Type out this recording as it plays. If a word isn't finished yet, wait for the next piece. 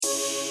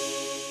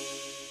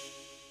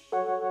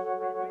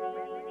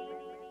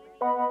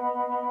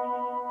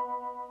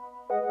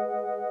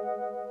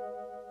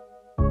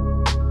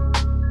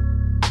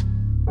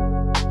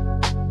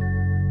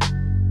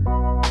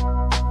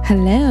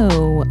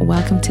Hello,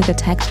 welcome to the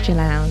Texture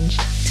Lounge.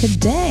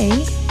 Today,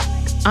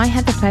 I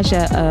had the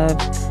pleasure of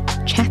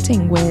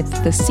chatting with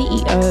the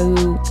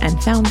CEO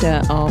and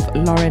founder of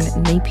Lauren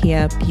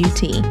Napier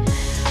Beauty.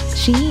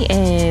 She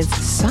is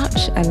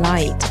such a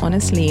light.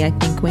 Honestly, I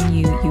think when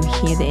you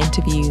hear the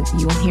interview,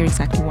 you will hear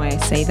exactly why I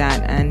say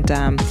that. And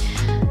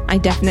I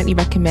definitely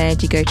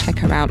recommend you go check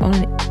her out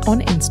on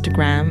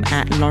Instagram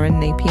at Lauren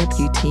Napier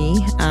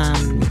Beauty,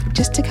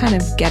 just to kind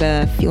of get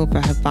a feel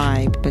for her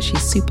vibe. But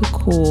she's super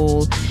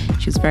cool.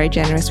 She was very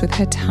generous with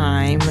her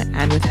time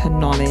and with her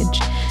knowledge.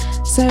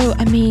 So,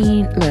 I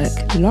mean, look,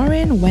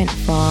 Lauren went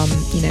from,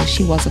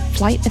 she was a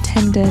flight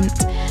attendant,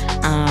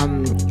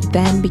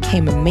 then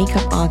became a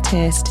makeup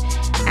artist,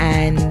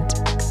 and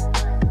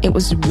it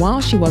was while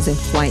she was in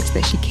flight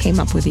that she came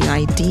up with the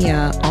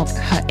idea of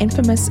her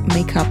infamous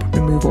makeup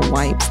removal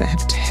wipes that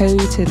have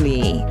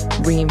totally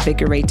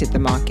reinvigorated the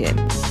market.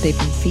 They've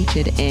been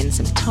featured in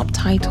some top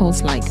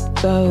titles like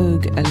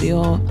Vogue,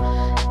 Allure,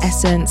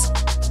 Essence,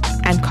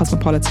 and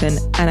Cosmopolitan,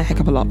 and a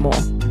heck of a lot more.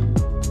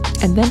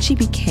 And then she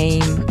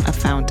became a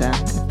founder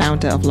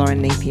of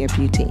Lauren Napier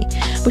Beauty,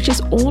 which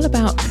is all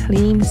about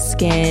clean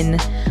skin.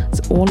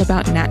 It's all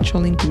about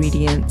natural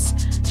ingredients.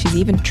 She's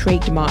even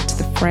trademarked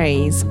the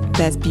phrase,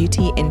 "There's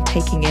beauty in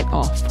taking it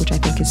off," which I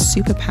think is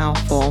super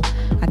powerful.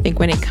 I think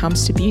when it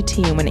comes to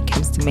beauty and when it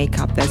comes to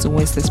makeup, there's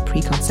always this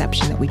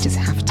preconception that we just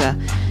have to,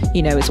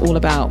 it's all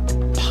about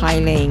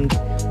piling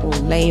or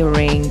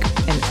layering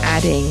and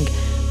adding.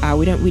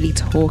 We don't really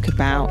talk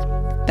about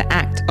the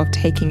act of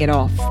taking it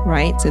off,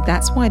 right? So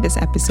that's why this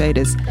episode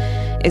is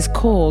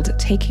called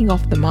Taking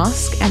Off the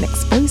Mask and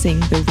Exposing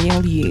the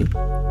Real You.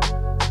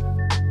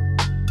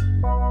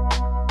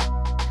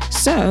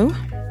 So,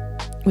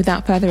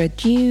 without further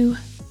ado,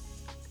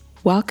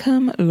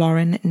 welcome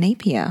Lauren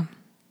Napier.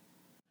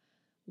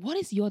 What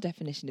is your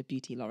definition of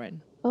beauty,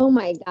 Lauren? Oh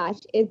my gosh,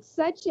 it's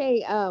such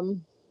a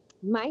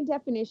my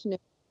definition of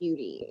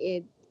beauty.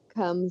 It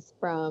comes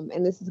from,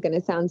 and this is going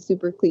to sound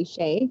super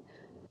cliche,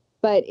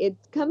 but it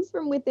comes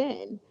from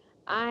within.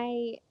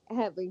 I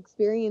have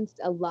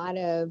experienced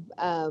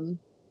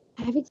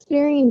I've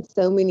experienced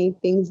so many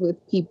things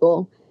with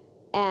people,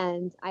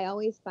 and I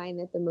always find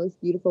that the most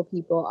beautiful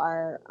people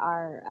are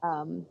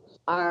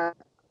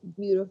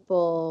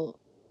beautiful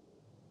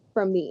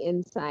from the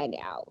inside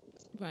out.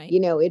 Right.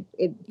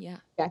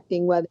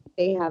 Affecting whether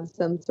they have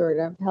some sort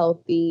of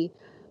healthy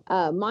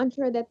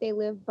mantra that they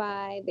live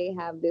by, they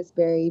have this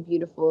very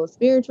beautiful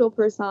spiritual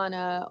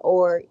persona,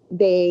 or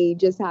they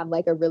just have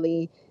like a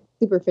really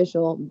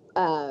superficial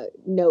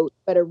note,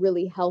 but a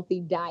really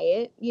healthy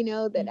diet,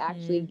 that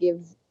actually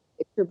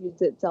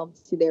attributes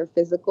itself to their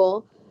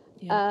physical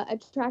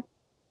attraction.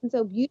 And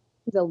so beauty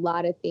is a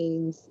lot of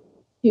things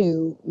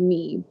to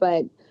me,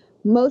 but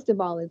most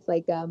of all, it's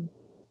like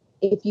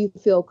if you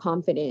feel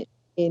confident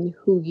in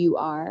who you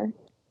are,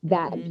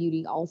 that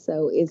beauty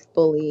also is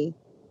fully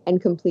and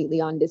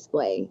completely on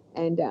display,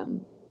 and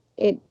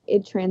it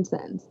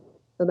transcends.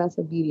 So that's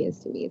what beauty is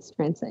to me. It's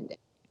transcendent.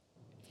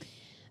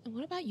 And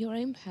what about your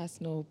own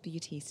personal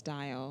beauty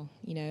style?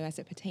 As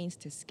it pertains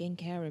to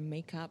skincare and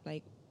makeup,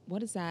 like what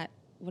does that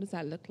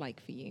look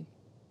like for you?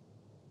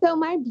 So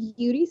my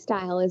beauty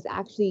style is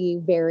actually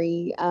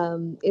very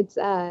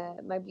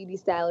my beauty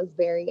style is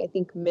very, I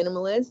think,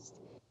 minimalist,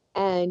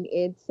 and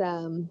it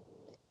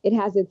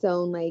has its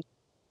own like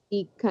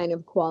unique kind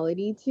of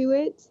quality to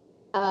it.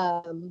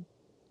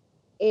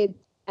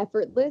 It's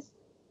effortless,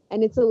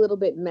 and it's a little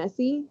bit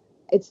messy.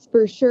 It's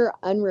for sure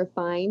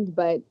unrefined,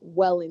 but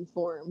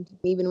well-informed.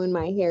 Even when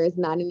my hair is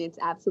not in its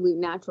absolute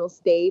natural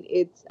state,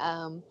 it's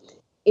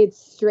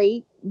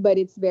straight, but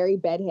it's very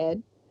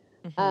bedhead.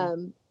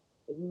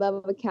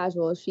 Love a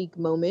casual chic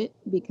moment,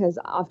 because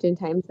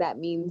oftentimes that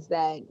means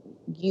that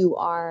you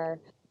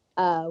are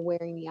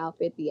wearing the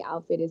outfit. The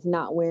outfit is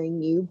not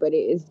wearing you, but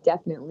it is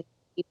definitely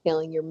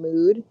detailing your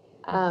mood.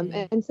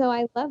 And so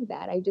I love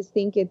that. I just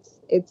think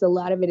it's a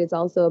lot of it is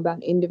also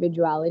about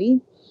individuality.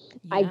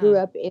 Yeah. I grew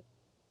up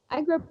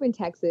in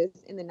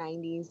Texas in the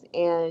 90s,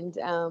 and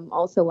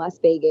also Las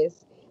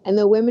Vegas. And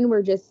the women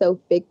were just so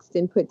fixed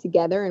and put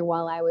together. And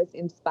while I was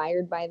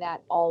inspired by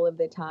that all of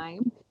the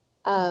time,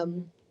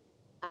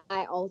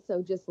 I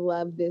also just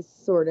love this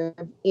sort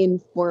of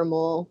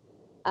informal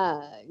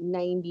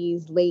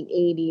 90s, late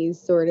 80s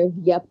sort of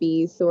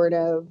yuppie sort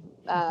of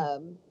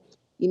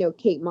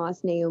Kate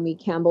Moss, Naomi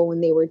Campbell, when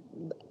they were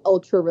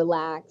ultra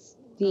relaxed,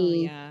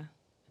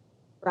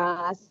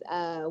 brass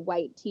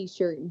white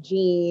t-shirt,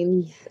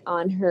 jeans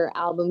on her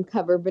album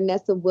cover,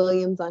 Vanessa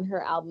Williams on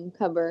her album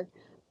cover,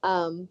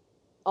 all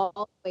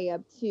the way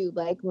up to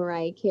like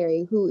Mariah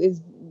Carey, who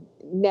is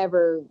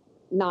never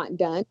not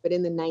done, but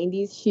in the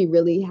 90s she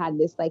really had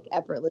this like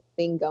effortless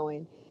thing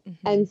going.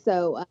 And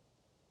so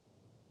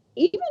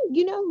even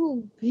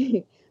who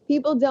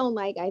people don't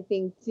like, I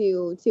think,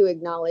 to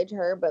acknowledge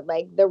her, but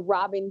like the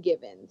Robin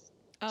Givens.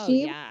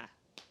 She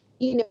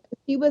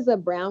was a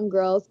brown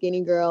girl,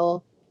 skinny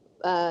girl,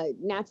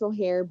 natural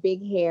hair,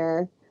 big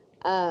hair,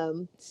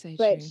 but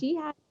true. she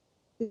had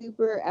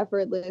super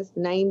effortless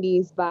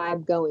 90s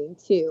vibe going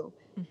too.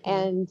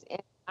 And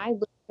I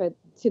look at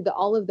to the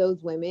all of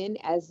those women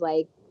as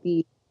like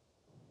the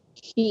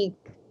chic,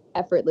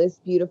 effortless,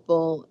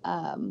 beautiful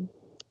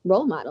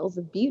role models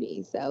of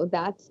beauty. So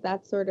that's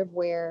sort of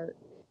where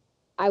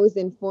I was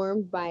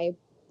informed by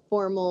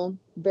formal,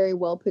 very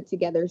well put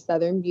together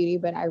Southern beauty,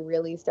 but I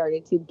really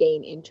started to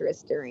gain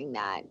interest during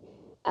that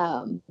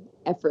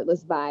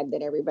effortless vibe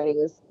that everybody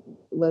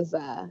was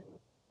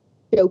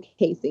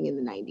showcasing in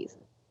the 90s.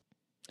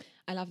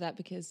 I love that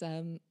because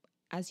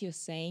as you're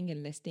saying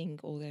and listing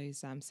all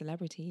those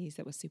celebrities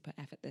that were super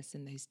effortless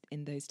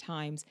in those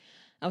times,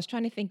 I was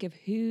trying to think of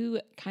who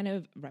kind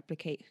of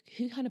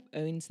who kind of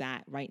owns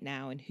that right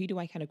now, and who do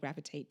I kind of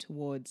gravitate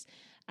towards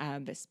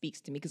that speaks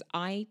to me? Because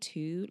I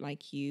too,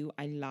 like you,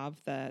 I love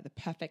the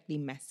perfectly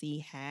messy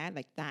hair.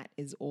 Like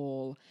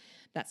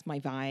that's my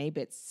vibe.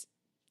 It's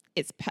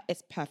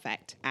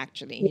perfect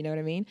actually. Yeah. You know what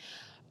I mean?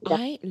 Yeah.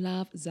 I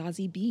love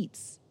Zazie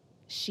Beetz.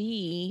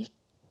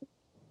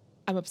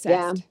 I'm Yeah.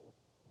 obsessed.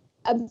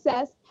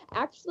 Obsessed.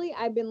 Actually,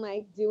 I've been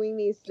like doing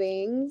these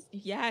things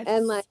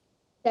and like Yes.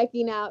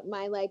 checking out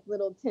my like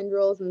little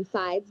tendrils and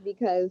sides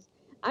because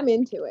I'm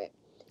into it.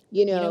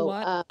 You You know know,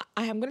 what?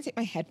 I am going to take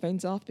my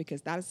headphones off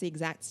because that is the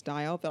exact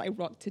style that I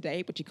rock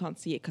today, but you can't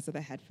see it because of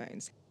the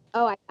headphones.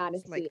 oh, I gotta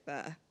It's see like it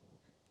the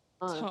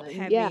top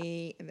on. Yeah.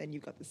 heavy, and then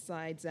you've got the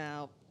sides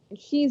out.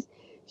 She's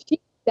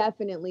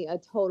definitely a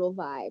total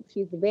vibe.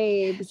 She's a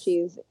babe.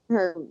 Yes.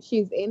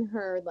 She's in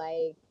her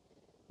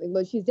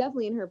well, she's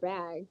definitely in her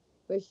bag,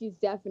 but she's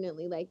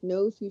definitely like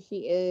knows who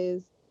she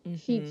is.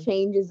 She Mm-hmm.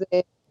 changes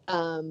it.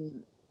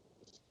 Um,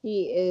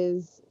 she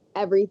is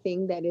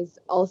everything that is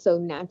also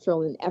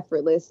natural and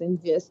effortless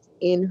and just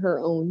in her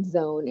own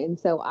zone. And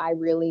so I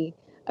really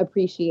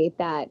appreciate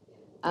that.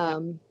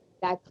 Yep.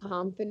 That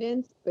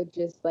confidence, but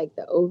just like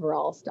the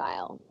overall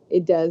style.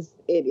 It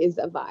is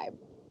a vibe.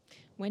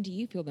 When do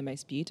you feel the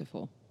most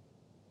beautiful?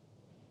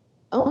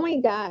 Oh my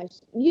gosh.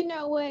 You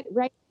know what?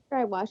 Right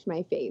after I wash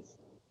my face,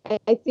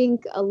 I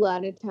think a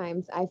lot of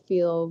times I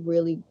feel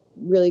really,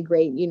 really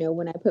great,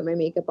 when I put my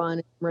makeup on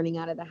and I'm running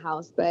out of the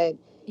house. But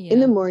in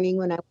the Yeah. morning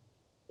when I wash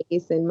my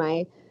face and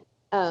my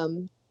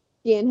um,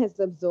 skin has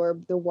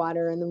absorbed the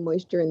water and the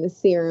moisture and the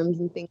serums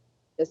and things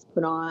I just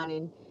put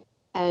on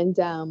and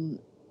um,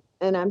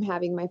 and I'm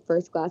having my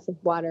first glass of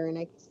water and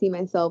I can see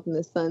myself in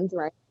the sun's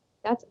right.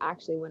 That's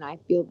actually when I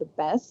feel the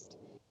best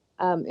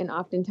and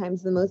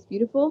oftentimes the most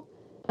beautiful.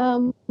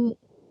 Um,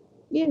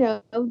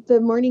 the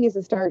morning is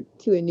a start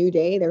to a new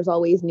day. There's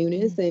always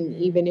newness. And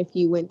Mm-hmm. even if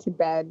you went to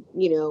bed,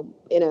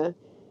 in a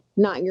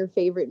not your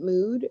favorite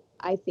mood,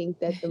 I think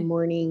that the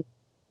morning,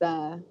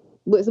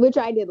 which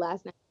I did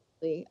last night,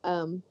 actually,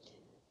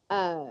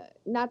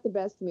 not the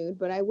best mood,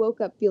 but I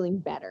woke up feeling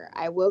better.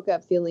 I woke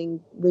up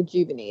feeling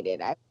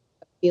rejuvenated. I woke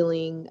up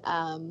feeling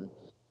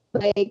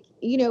like,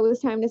 it was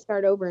time to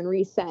start over and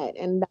reset.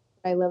 And that's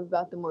what I love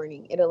about the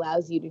morning. It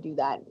allows you to do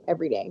that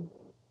every day.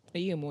 Are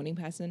you a morning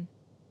person?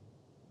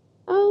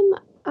 Um,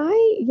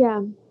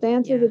 yeah, the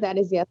answer to Yeah. that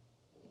is yes.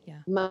 Yeah.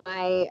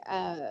 My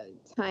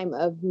time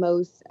of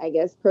most, I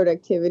guess,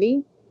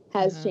 productivity Uh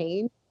has huh.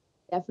 changed.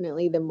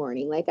 Definitely the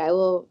morning. Like I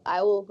will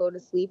go to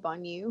sleep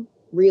on you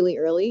really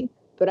early,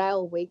 but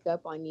I'll wake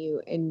up on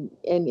you and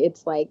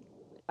it's like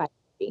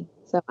 5:30.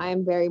 So I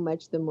am very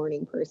much the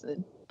morning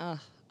person. Ugh,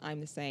 I'm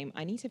the same.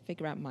 I need to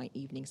figure out my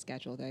evening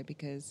schedule though,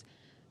 because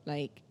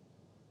like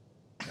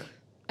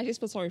I just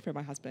feel sorry for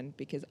my husband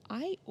because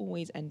I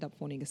always end up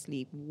falling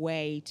asleep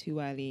way too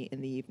early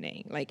in the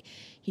evening. Like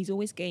he's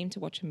always game to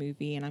watch a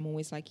movie and I'm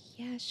always like,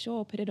 yeah,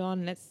 sure, put it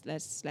on. Let's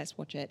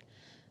watch it.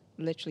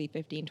 Literally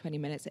 15, 20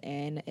 minutes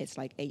in, it's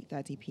like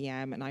 8:30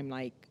 p.m. and I'm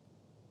like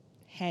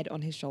head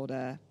on his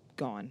shoulder,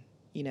 gone.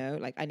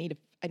 Like I need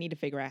to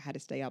figure out how to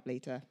stay up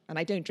later. And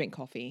I don't drink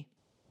coffee.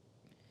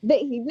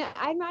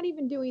 I'm not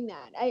even doing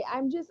that.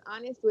 I'm just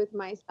honest with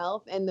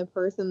myself and the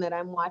person that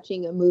I'm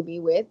watching a movie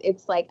with.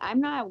 It's like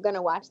I'm not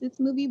gonna watch this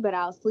movie, but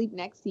I'll sleep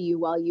next to you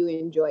while you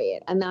enjoy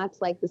it, and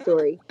that's like the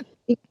story.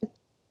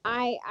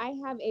 I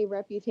have a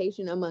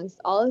reputation amongst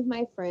all of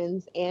my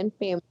friends and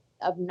family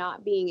of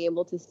not being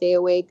able to stay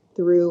awake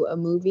through a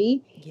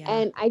movie, Yeah.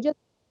 and I just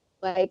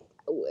like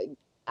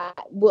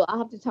I'll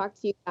have to talk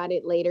to you about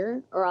it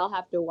later, or I'll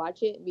have to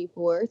watch it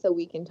before so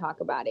we can talk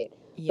about it.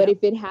 But Yep.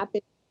 if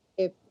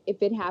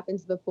it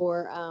happens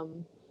before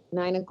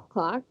 9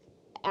 o'clock,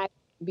 I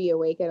be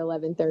awake at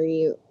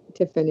 11:30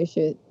 to finish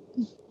it.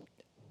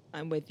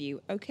 I'm with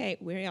you. Okay,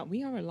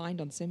 we are aligned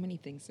on so many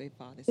things so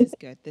far. This is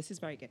good. This is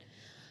very good.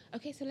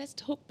 Okay, so let's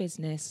talk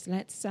business.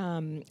 I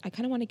kind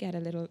of want to get a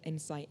little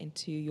insight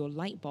into your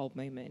light bulb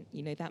moment.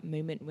 That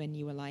moment when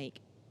you were like,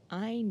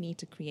 I need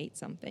to create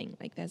something.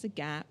 Like there's a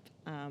gap.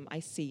 I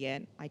see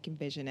it. I can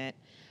vision it.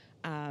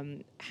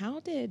 How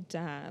did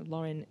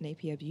Lauren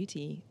Napier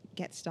Beauty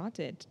get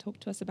started? Talk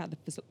to us about the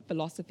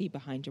philosophy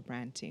behind your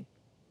brand too.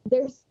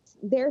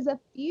 There's a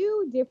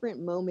few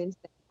different moments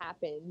that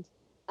happened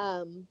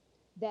um,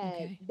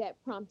 that Okay.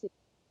 that prompted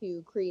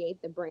to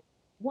create the brand.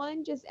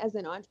 one, just as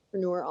an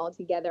entrepreneur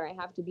altogether, I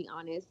have to be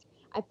honest.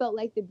 I felt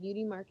like the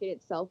beauty market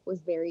itself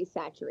was very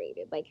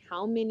saturated. Like,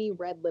 how many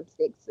red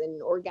lipsticks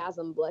and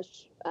orgasm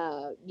blush,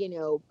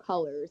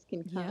 colors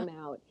can come Yep.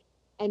 out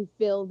and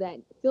fill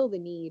the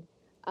need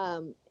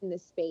in the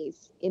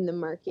space in the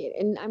market.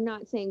 And I'm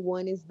not saying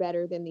one is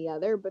better than the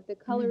other, but the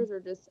Mm-hmm. colors are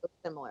just so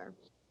similar.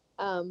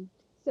 Um,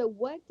 so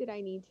what did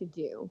I need to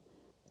do?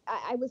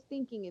 I was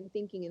thinking and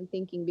thinking and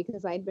thinking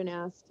because I'd been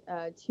asked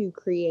to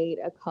create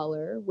a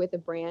color with a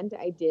brand.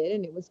 I did,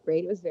 and it was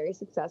great. It was very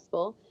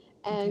successful,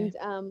 Okay. and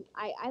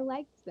I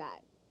liked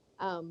that.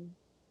 Um,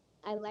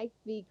 I liked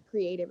the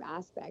creative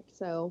aspect.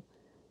 So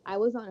I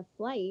was on a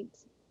flight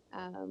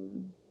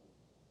um,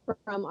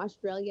 from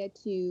Australia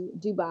to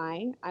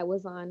Dubai. I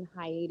was on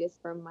hiatus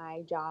from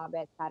my job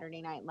at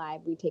Saturday Night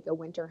Live. We take a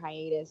winter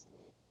hiatus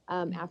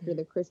after Mm-hmm.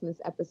 the Christmas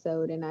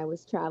episode, and I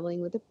was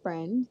traveling with a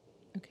friend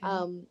Okay.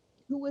 um,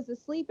 who was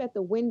asleep at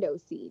the window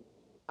seat.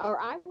 Or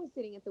I was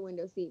sitting at the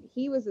window seat.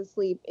 He was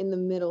asleep in the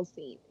middle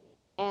seat.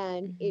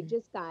 And it Mm-hmm.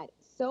 just got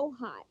so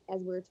hot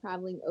as we were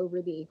traveling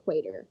over the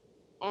equator.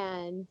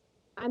 And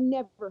I'm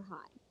never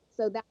hot.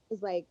 So that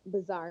was like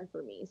bizarre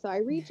for me. So I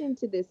reach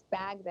into this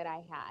bag that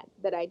I had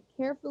that I'd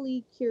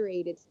carefully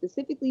curated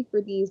specifically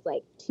for these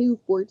like 2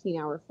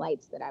 14-hour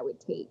flights that I would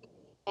take.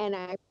 And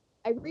I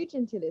reach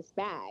into this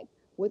bag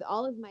with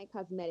all of my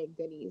cosmetic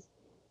goodies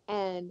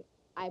and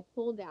I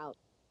pulled out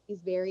these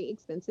very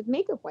expensive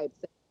makeup wipes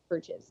that I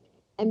purchased,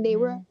 and they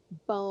were Mm-hmm.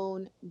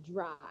 bone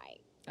dry.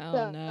 Oh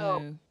So,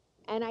 no.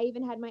 and I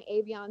even had my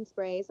Avion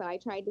spray, so I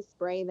tried to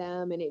spray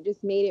them, and it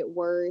just made it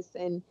worse.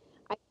 And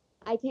I,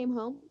 I came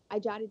home, I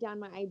jotted down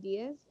my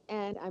ideas,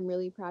 and I'm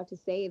really proud to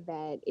say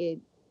that it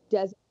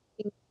does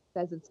everything it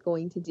says it's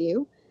going to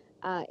do.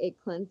 It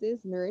cleanses,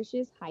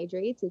 nourishes,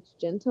 hydrates. It's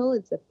gentle.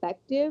 It's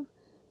effective.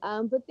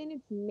 But then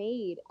it's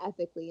made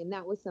ethically. And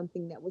that was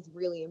something that was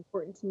really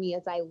important to me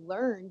as I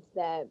learned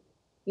that,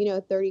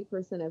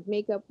 30% of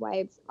makeup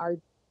wipes are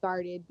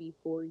discarded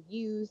before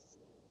use,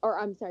 or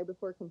I'm sorry,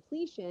 before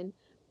completion,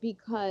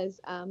 because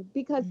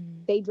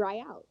Mm. they dry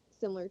out,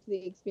 similar to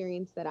the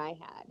experience that I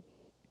had.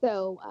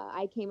 So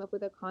I came up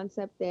with a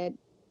concept that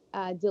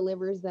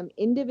delivers them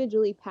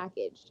individually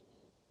packaged,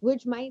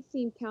 which might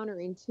seem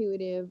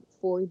counterintuitive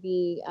for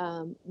the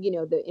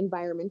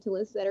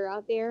environmentalists that are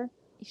out there,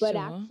 but Sure.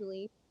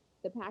 actually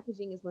the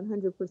packaging is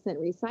 100%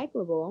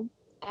 recyclable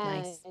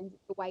Nice. and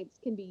the wipes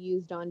can be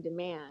used on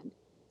demand.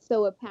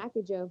 So a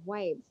package of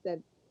wipes that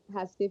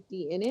has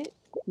 50 in it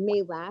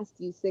may last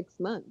you 6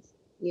 months,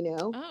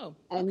 Oh,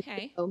 and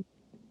okay. so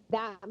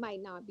that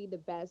might not be the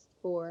best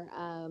for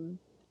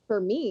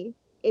me.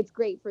 It's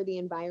great for the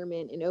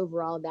environment, and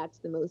overall, that's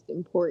the most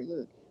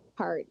important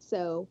part.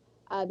 So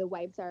the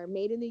wipes are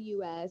made in the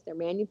U.S. They're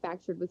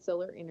manufactured with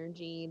solar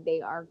energy.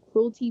 They are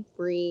cruelty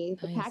free.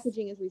 The Nice.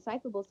 packaging is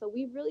recyclable. So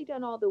we've really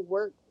done all the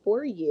work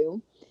for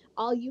you.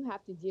 All you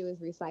have to do is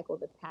recycle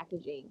the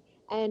packaging,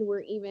 and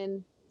we're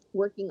even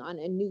working on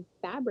a new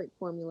fabric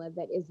formula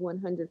that is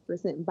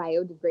 100%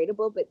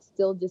 biodegradable, but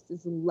still just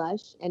as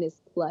lush and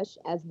as plush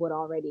as what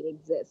already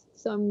exists.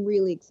 So I'm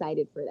really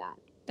excited for that.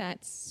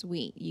 That's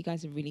sweet. You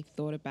guys have really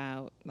thought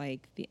about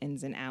like the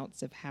ins and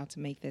outs of how to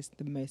make this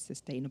the most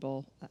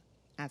sustainable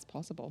as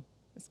possible.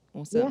 It's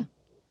Yeah, awesome.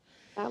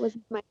 that was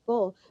my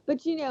goal.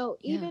 But Yeah.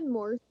 even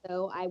more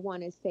so, I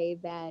want to say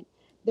that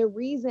the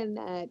reason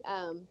that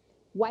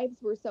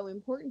wipes were so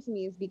important to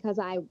me is because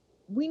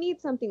we need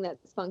something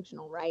that's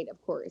functional, right?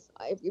 Of course,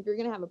 if you're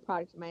gonna have a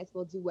product, you might as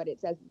well do what it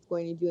says it's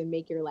going to do and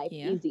make your life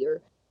Yeah.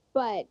 easier.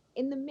 But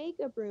in the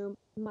makeup room,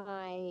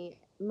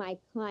 my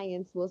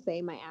clients will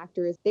say, my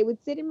actors, they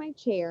would sit in my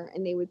chair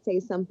and they would say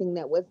something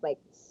that was like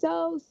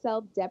so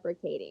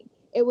self-deprecating.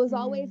 It was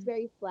always Mm.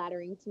 very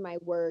flattering to my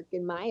work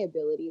and my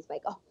abilities,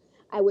 like, oh,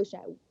 I wish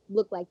I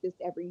looked like this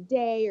every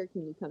day, or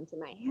can you come to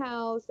my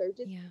house, or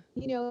just, Yeah.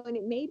 and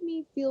it made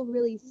me feel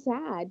really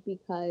sad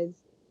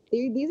because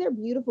these are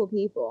beautiful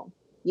people,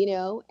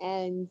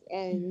 and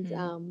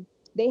Mm-hmm.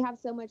 they have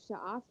so much to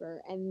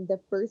offer. And the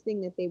first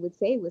thing that they would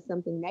say was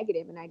something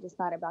negative, and I just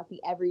thought about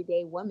the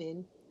everyday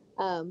woman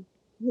um,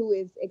 who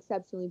is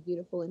exceptionally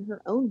beautiful in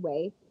her own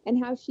way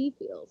and how she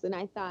feels. And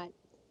I thought,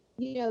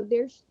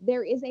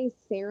 there is a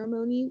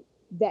ceremony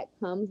that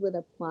comes with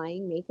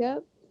applying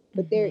makeup,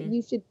 but there Mm-hmm.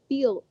 you should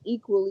feel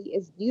equally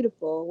as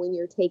beautiful when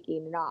you're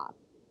taking it off.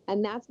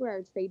 And that's where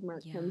our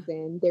trademark Yeah. comes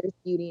in. There's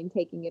beauty in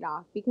taking it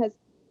off because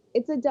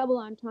it's a double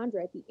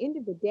entendre. At the end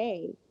of the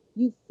day,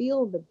 you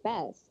feel the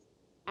best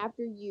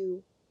after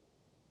you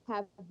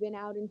have been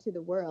out into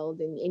the world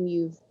and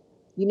you've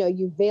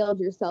veiled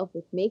yourself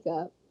with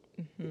makeup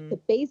Mm-hmm. to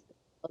face the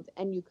world,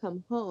 and you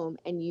come home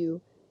and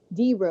you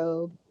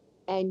derobe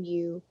and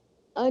you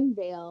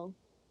unveil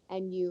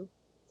and you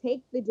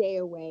take the day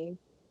away.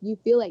 You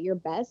feel at your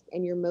best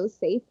and you're most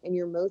safe and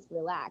you're most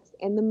relaxed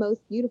and the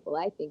most beautiful,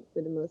 I think,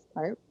 for the most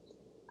part.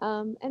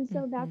 And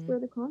so that's Mm-hmm. where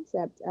the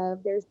concept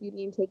of there's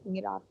beauty in taking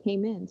it off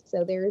came in.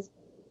 So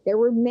there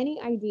were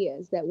many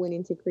ideas that went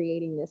into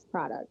creating this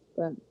product,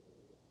 but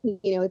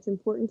it's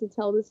important to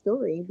tell the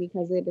story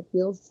because it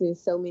appeals to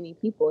so many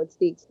people. It's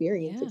the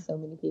experience of Yeah. so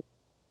many people.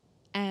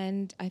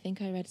 And I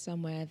think I read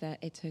somewhere that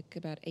it took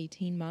about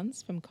 18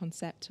 months from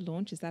concept to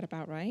launch. Is that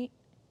about right?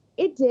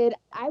 It did.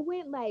 I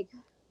went like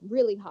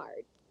really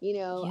hard. I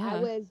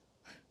Yeah. was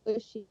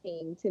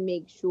pushing to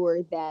make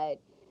sure that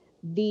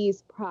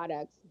these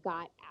products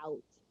got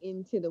out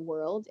into the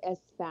world as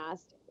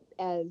fast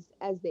as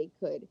they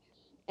could.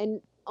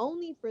 And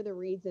only for the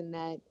reason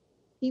that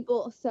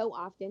people so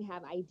often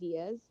have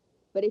ideas,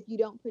 but if you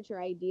don't put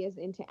your ideas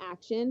into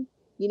action,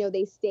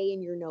 they stay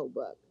in your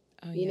notebook.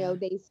 Oh, You know,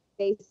 yeah.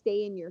 they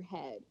stay in your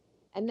head.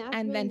 And that's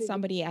And really then the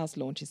somebody else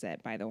launches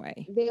it, by the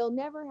way. they'll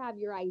never have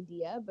your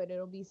idea, but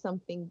it'll be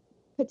something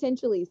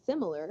potentially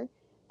similar.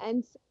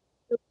 And so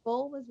the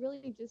goal was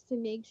really just to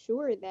make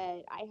sure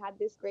that I had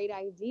this great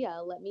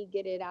idea. Let me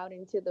get it out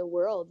into the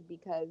world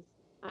because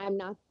I'm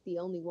not the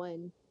only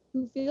one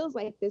who feels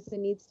like this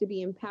and needs to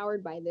be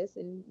empowered by this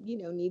and,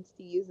 needs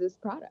to use this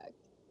product.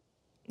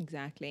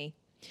 Exactly.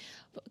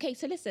 Okay,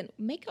 so listen,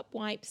 makeup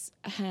wipes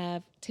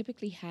have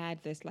typically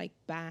had this like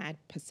bad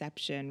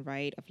perception,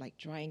 right, of like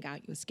drying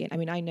out your skin. I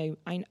mean, I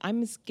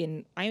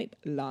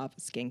love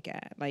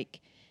skincare.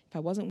 Like, if I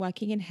wasn't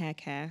working in hair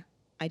care,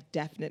 I'd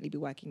definitely be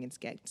working in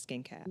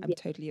skincare. I'm Yeah.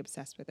 totally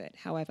obsessed with it.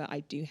 However, I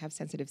do have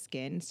sensitive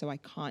skin, so I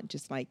can't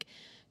just like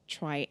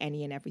try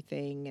any and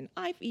everything. And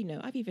I've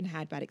even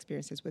had bad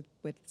experiences with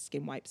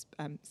skin wipes,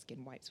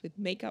 with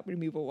makeup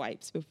removal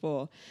wipes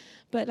before.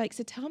 But like,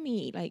 so tell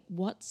me, like,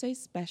 what's so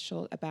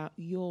special about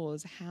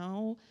yours?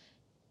 How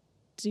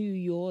do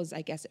yours,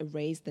 I guess,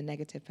 erase the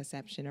negative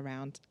perception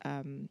around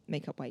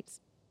makeup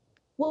wipes?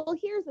 Well,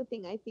 here's the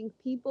thing. I think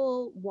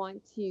people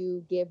want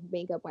to give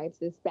makeup wipes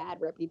this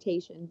bad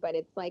reputation, but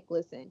it's like,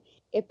 listen,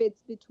 if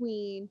it's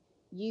between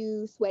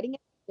you sweating at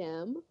the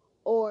gym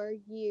or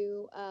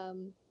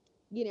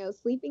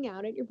sleeping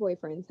out at your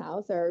boyfriend's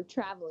house or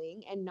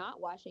traveling and not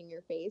washing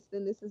your face,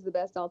 then this is the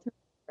best alternative,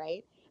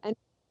 right? And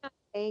I'm not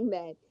saying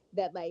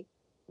that like,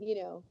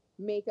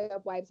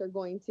 makeup wipes are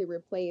going to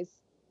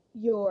replace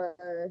your,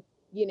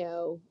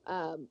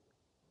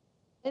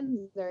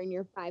 cleanser in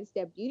your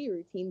 5-step beauty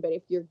routine. But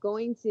if you're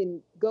going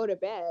to go to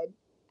bed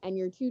and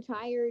you're too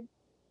tired,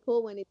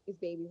 pull one of these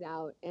babies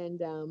out and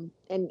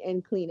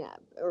clean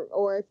up.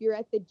 Or if you're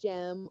at the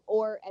gym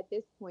or at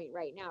this point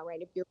right now,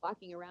 right, if you're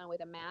walking around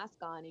with a mask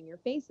on and your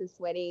face is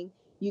sweating,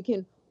 you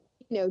can,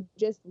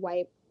 just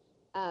wipe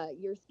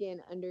your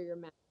skin under your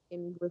mask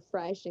and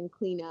refresh and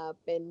clean up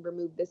and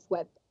remove the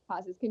sweat that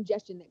causes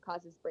congestion, that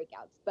causes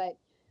breakouts. But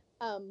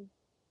um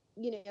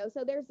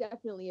so there's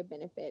definitely a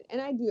benefit.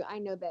 And I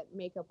know that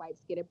makeup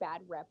wipes get a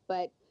bad rep,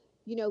 but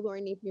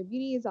Lauren Napier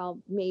Beauty is all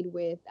made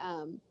with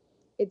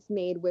it's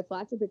made with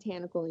lots of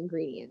botanical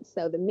ingredients.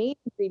 So the main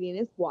ingredient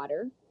is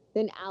water,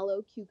 then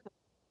aloe, cucumber,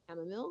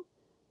 chamomile,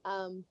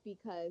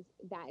 because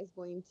that is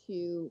going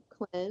to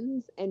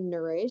cleanse and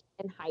nourish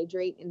and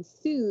hydrate and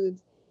soothe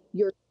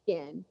your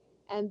skin.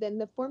 And then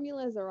the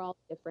formulas are all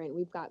different.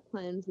 We've got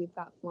Cleanse, we've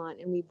got Flaunt,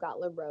 and we've got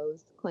La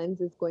Rose.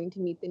 Cleanse is going to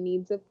meet the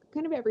needs of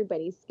kind of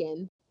everybody's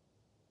skin.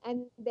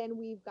 And then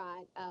we've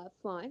got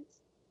Flaunt.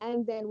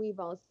 And then we've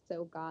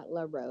also got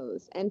La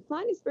Rose. And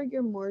Flaunt is for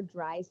your more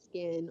dry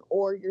skin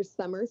or your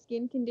summer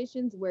skin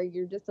conditions where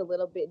you're just a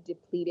little bit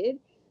depleted.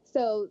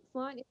 So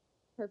Flaunt is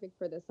perfect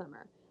for the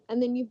summer.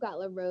 And then you've got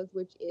La Rose,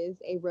 which is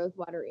a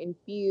rosewater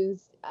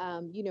infused.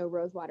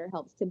 Rosewater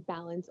helps to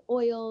balance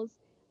oils.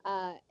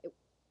 It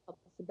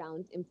helps to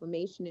balance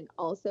inflammation and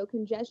also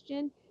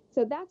congestion.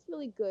 So that's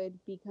really good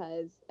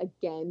because,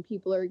 again,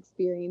 people are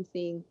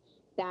experiencing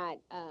that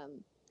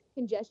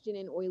congestion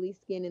and oily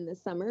skin in the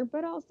summer,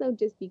 but also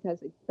just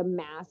because the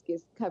mask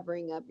is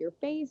covering up your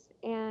face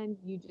and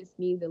you just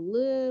need a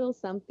little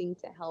something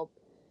to help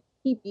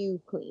keep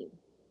you clean.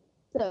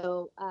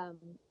 So,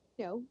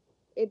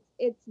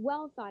 it's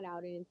well thought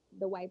out, and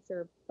the wipes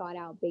are thought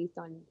out based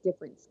on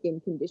different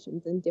skin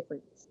conditions and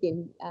different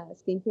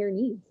skincare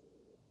needs.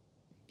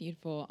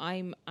 Beautiful.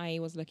 I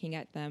was looking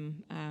at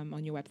them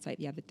on your website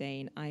the other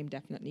day, and I'm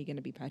definitely going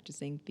to be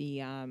purchasing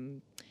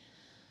the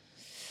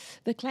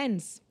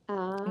cleanse. I'm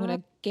Uh, going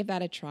to give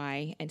that a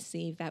try and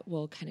see if that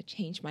will kind of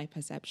change my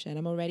perception.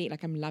 I'm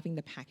loving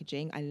the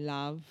packaging. I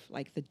love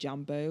like the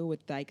jumbo with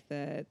like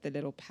the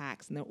little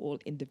packs, and they're all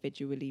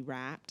individually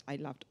wrapped. I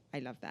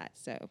love that.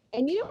 So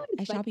and you know what?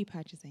 I It's shall like be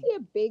purchasing. a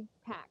big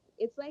pack.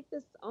 It's like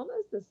this,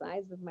 almost the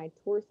size of my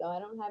torso. I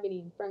don't have any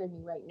in front of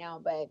me right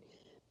now, but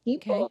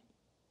people Okay. are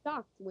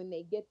shocked when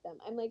they get them.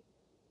 I'm like,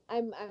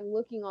 I'm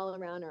looking all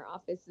around. Our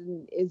office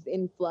is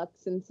in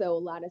flux, and so a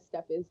lot of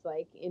stuff is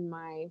like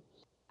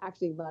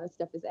actually a lot of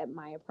stuff is at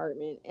my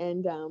apartment,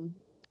 and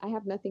I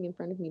have nothing in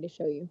front of me to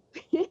show you.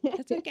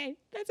 That's okay.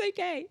 That's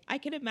okay. I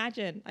can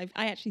imagine.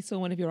 I actually saw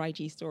one of your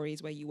IG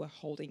stories where you were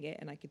holding it,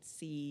 and I could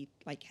see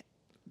like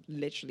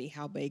literally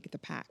how big the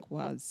pack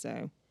was.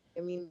 So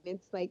I mean,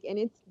 it's like, and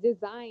it's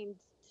designed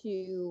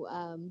to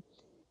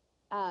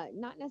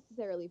not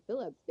necessarily fill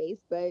up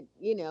space, but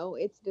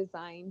it's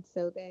designed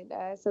so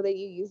that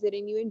you use it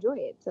and you enjoy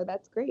it. So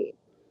that's great.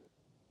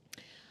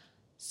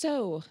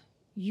 So,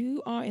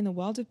 you are in the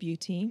world of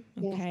beauty,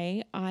 Yes.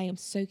 okay? I am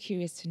so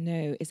curious to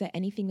know, is there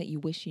anything that you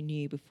wish you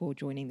knew before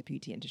joining the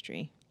beauty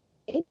industry?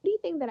 Anything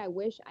anything that I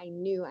wish I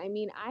knew. I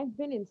mean, I've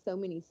been in so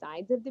many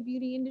sides of the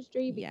beauty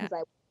industry Yeah. because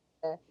I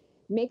was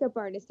a makeup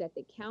artist at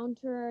the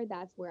counter.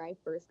 That's where I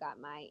first got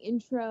my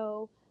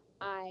intro.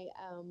 I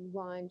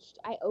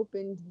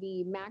opened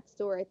the Mac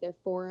store at the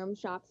Forum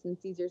Shops in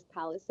Caesar's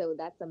Palace. So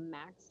that's a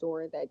Mac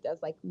store that does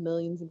like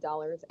millions of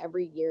dollars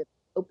every year,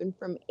 open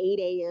from 8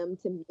 a.m.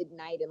 to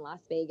midnight in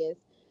Las Vegas.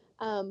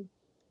 Um,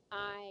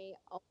 I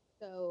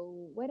also,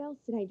 what else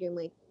did I do?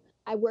 Like,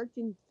 I worked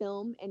in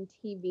film and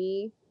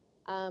TV.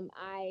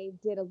 I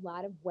did a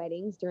lot of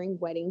weddings during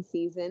wedding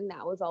season.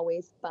 That was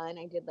always fun.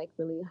 I did like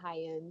really high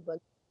end,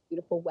 like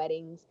beautiful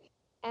weddings.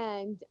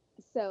 And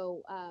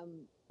so,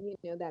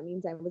 that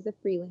means I was a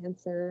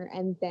freelancer.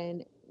 And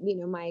then,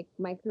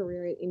 my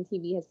career in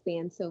TV has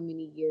spanned so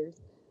many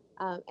years.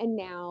 And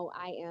now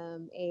I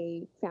am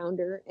a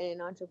founder and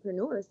an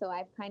entrepreneur. So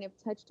I've kind of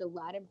touched a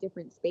lot of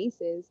different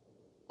spaces.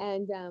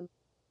 And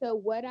so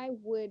what I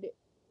would,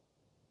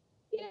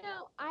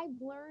 I've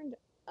learned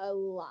a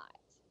lot.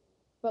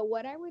 But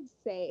what I would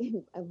say,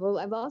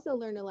 I've also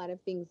learned a lot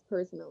of things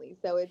personally.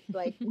 So it's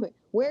like,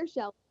 where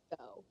shall we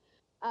go?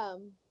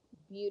 Um,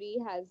 Beauty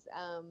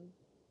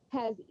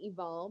has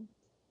evolved,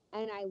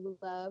 and I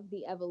love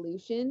the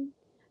evolution.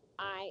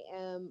 I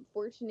am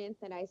fortunate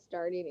that I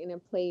started in a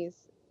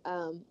place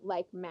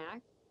like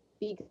Mac,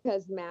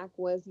 because Mac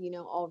was,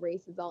 all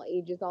races, all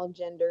ages, all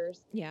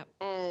genders. Yeah.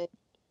 And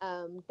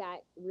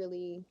that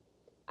really,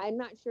 I'm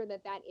not sure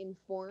that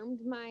informed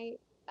my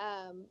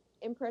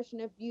impression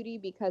of beauty,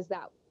 because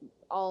that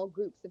all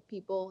groups of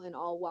people and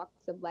all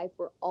walks of life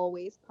were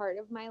always part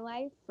of my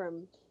life,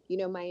 from,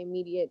 my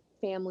immediate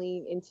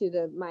family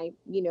into my,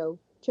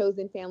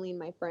 chosen family and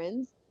my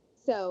friends.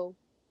 So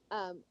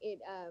um, it,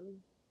 um,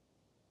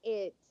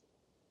 it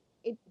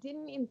it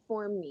didn't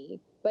inform me,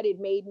 but it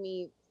made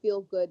me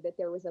feel good that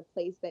there was a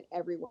place that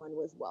everyone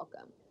was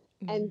welcome.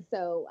 And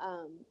so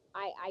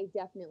I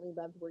definitely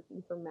loved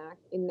working for Mac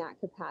in that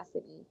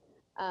capacity,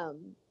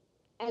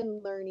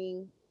 and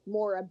learning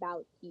more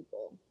about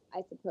people,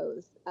 I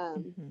suppose,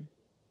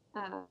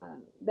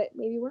 that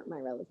maybe weren't my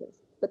relatives,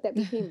 but that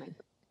became my friends.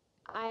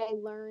 I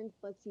learned,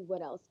 let's see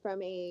what else,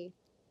 from a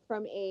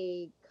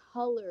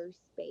color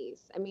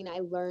space. I mean, I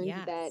learned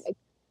that Yes.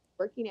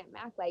 working at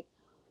Mac, like,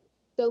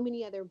 so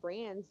many other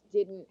brands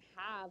didn't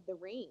have the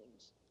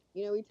range.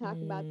 We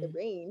talk about the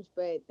range,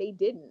 but they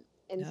didn't.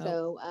 And No.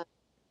 so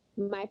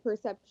my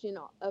perception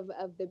of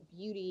the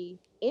beauty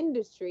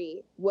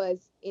industry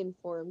was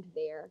informed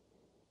there,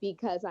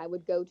 because I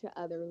would go to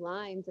other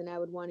lines and I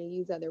would want to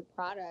use other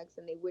products,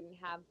 and they wouldn't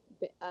have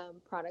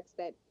products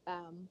that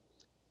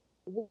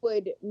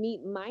would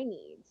meet my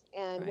needs.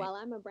 And Right. while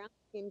I'm a brown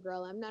skin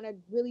girl, I'm not a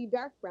really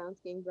dark brown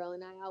skin girl.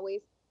 And I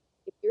always,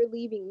 if you're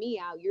leaving me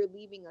out, you're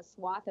leaving a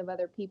swath of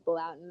other people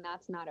out, and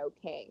that's not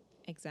okay.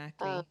 Um,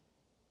 Exactly.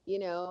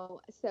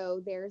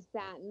 so there's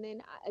that. And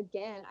then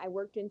again, I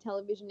worked in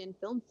television and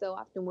film so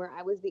often where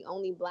I was the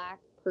only Black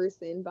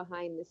person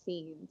behind the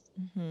scenes,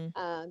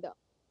 the only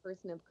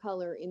person of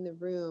color in the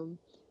room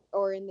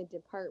or in the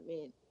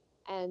department.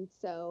 And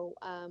so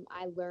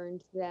I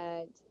learned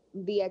that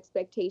the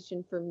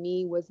expectation for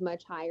me was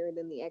much higher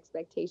than the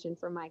expectation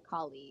for my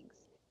colleagues.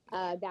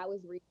 That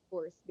was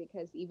reinforced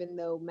because even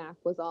though Mac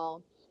was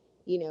all,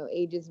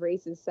 ages,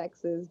 races,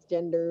 sexes,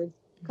 genders,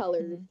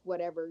 colors,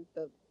 whatever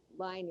the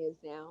line is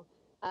now,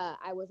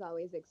 I was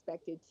always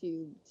expected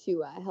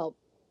to help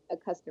a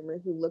customer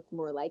who looked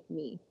more like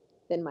me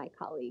than my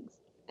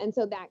colleagues, and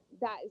so that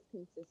is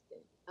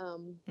consistent.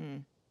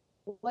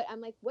 What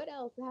I'm like, what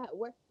else?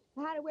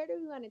 Where do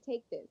we want to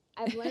take this?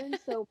 I've learned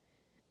so.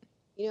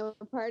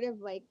 Part of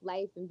like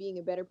life and being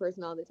a better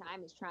person all the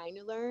time is trying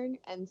to learn,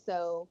 and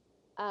so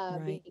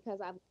Right.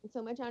 because I've learned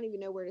so much, I don't even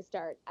know where to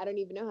start. I don't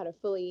even know how to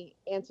fully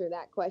answer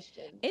that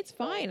question. It's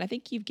But fine. I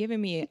think you've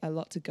given me a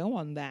lot to go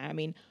on there. I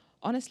mean,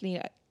 honestly,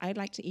 I'd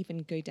like to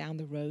even go down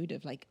the road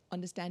of like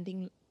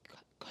understanding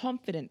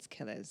confidence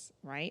killers,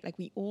 right? Like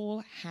we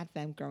all had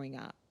them growing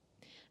up.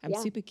 I'm yeah,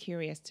 super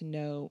curious to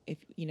know if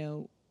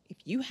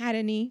you had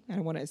any. I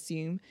don't want to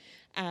assume,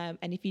 and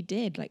if you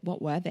did, like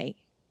what were they?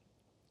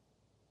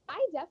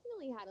 I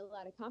definitely had a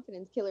lot of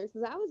confidence killers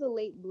because I was a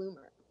late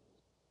bloomer.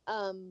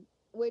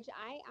 Which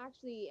I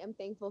actually am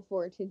thankful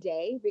for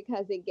today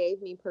because it gave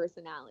me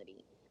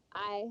personality.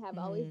 I have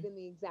always been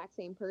the exact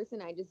same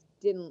person. I just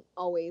didn't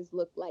always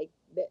look like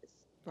this.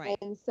 Right.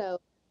 And so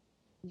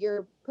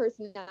your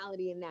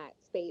personality in that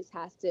space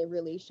has to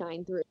really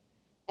shine through.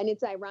 And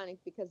it's ironic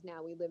because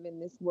now we live in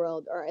this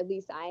world, or at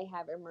least I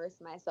have immersed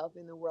myself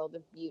in the world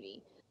of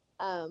beauty.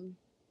 Um,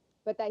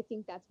 but I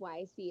think that's why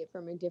I see it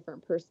from a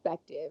different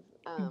perspective.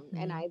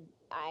 And I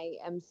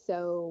am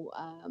so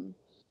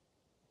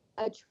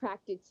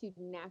attracted to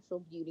natural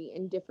beauty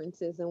and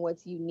differences and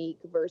what's unique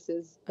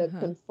versus the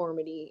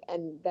conformity,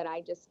 and that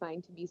I just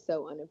find to be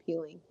so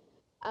unappealing.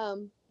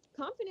 Um,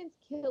 Confidence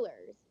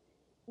killers,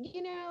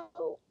 you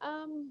know,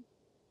 um,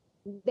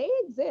 they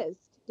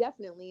exist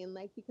definitely, and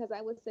like because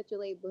I was such a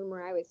late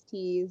bloomer, I was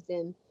teased,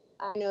 and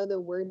I know the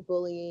word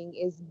bullying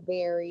is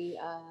very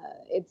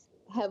it's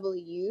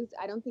heavily used.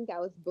 I don't think I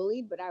was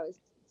bullied, but I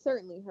was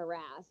certainly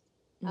harassed.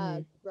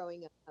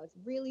 Growing up. I was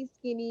really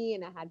skinny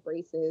and I had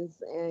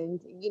braces, and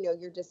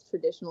you're just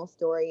traditional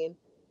story. And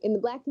in the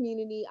Black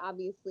community,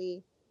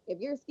 obviously, if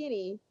you're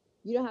skinny,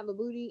 you don't have a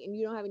booty and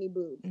you don't have any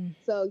boobs.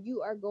 So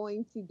you are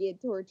going to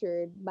get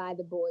tortured by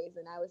the boys.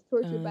 And I was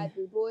tortured by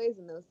the boys,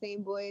 and those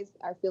same boys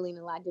are feeling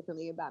a lot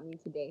differently about me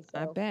today.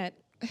 I So bet.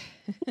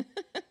 and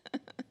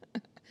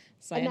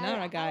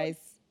Sayonara, guys.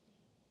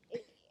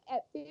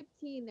 at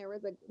 15, there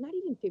was not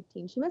even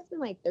 15. She must have been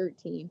like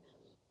 13.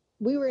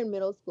 We were in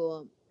middle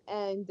school,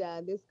 and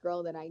this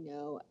girl that I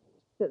know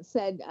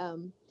said,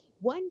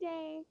 one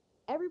day,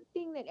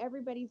 everything that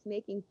everybody's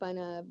making fun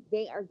of,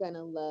 they are going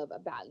to love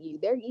about you.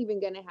 They're even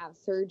going to have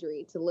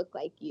surgery to look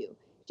like you.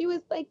 She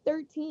was like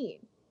 13,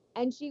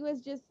 and she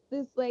was just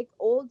this like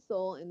old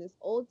soul and this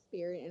old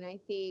spirit. And I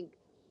think,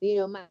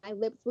 my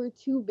lips were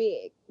too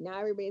big. Now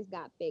everybody's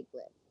got fake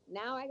lips.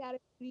 Now I got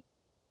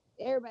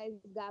everybody's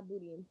got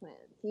booty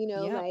implants,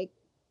 Yep. like,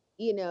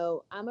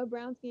 I'm a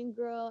brown skinned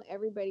girl.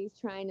 Everybody's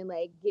trying to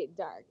like get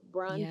dark,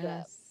 bronze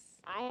up. Yes.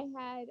 I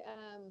had,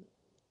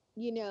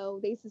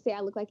 they used to say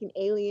I look like an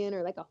alien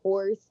or like a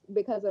horse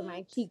because of my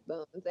What?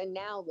 cheekbones. And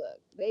now look,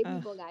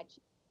 people got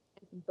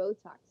cheekbones and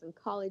Botox and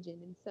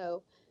collagen. And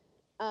so,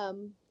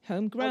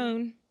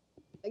 Homegrown.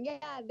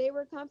 yeah, they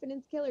were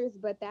confidence killers.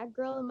 But that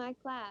girl in my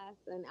class,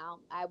 and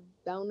I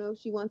don't know if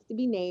she wants to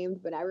be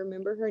named, but I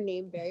remember her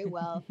name very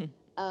well.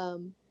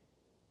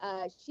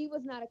 She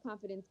was not a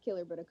confidence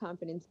killer, but a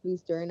confidence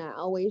booster. And I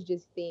always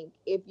just think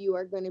if you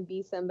are going to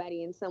be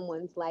somebody in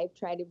someone's life,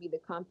 try to be the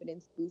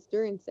confidence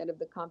booster instead of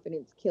the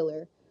confidence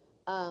killer.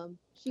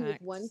 She was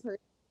one Facts. person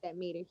that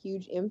made a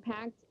huge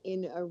impact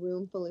in a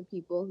room full of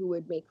people who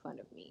would make fun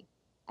of me.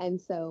 And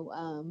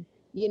so,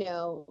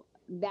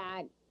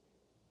 that,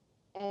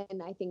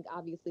 and I think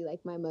obviously, like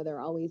my mother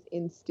always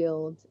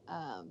instilled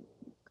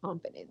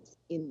confidence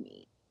in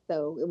me.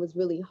 So it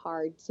wasn't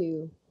hard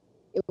to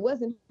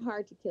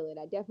kill it.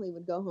 I definitely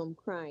would go home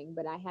crying,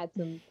 but I had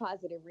some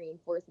positive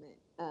reinforcement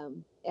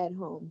at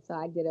home, so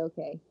I did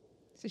okay.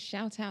 So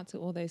shout out to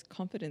all those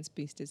confidence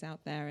boosters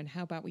out there. And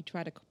how about we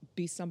try to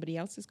boost somebody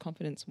else's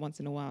confidence once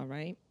in a while,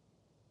 right?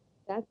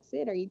 That's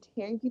it. Are you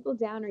tearing people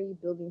down or are you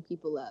building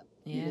people up?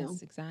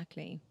 Yes,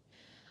 exactly.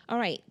 All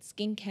right,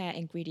 skincare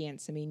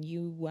ingredients. I mean,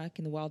 you work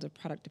in the world of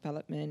product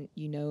development.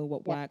 You know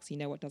what Yeah. works, you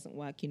know what doesn't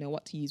work, you know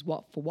what to use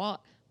what for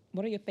what.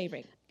 What are your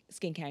favorite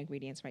skincare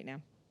ingredients right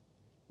now?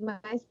 My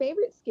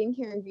favorite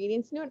skincare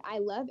ingredients, I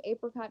love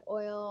apricot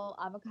oil,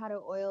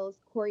 avocado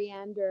oils,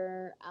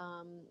 coriander.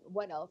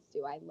 What else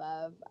do I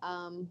love?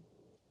 I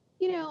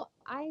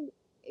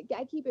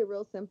keep it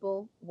real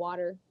simple.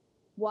 Water.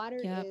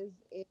 Water Yep.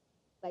 is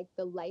like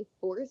the life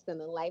force and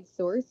the life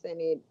source,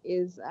 and it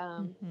is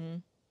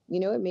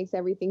it makes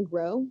everything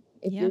grow.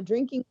 If you're Yeah.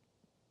 drinking,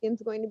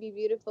 skin's going to be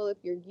beautiful.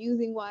 If you're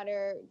using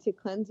water to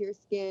cleanse your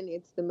skin,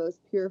 it's the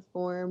most pure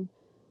form.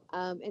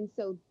 And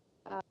so,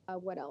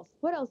 what else?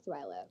 What else do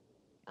I love?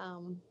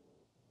 Um,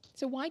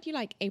 So why do you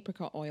like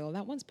apricot oil?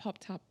 That one's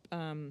popped up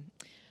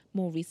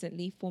more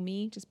recently for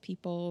me. Just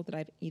people that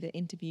I've either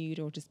interviewed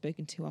or just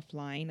spoken to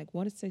offline. Like,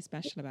 what is so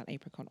special about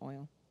apricot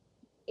oil?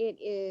 it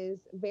is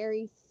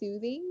very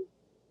soothing.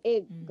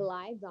 It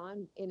glides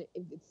on, and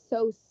it's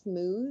so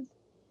smooth.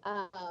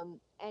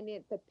 And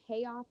the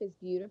payoff is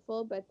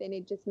beautiful, but then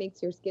it just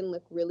makes your skin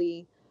look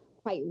really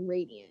quite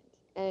radiant,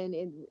 and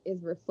it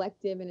is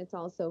reflective, and it's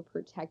also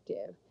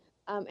protective.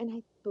 And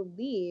I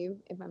believe,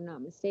 if I'm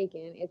not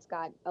mistaken, it's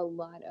got a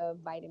lot of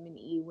vitamin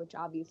E, which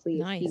obviously is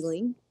Nice.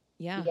 healing.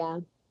 Yeah. Yeah.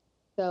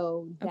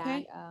 So that,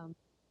 Okay.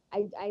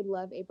 I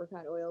love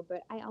apricot oil,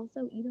 but I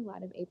also eat a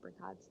lot of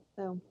apricots.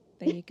 So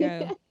There you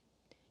go.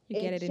 You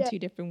get it it in shows two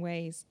different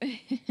ways.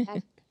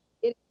 that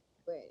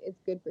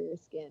it's good for your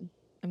skin.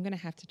 I'm going to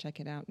have to check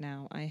it out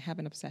now. I have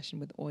an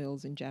obsession with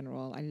oils in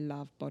general. I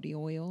love body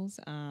oils.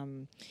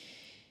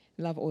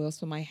 Love oils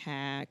for my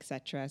hair,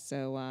 etc.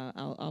 So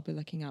I'll be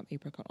looking up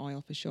apricot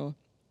oil for sure.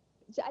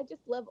 I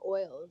just love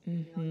oils.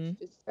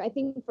 It's just, I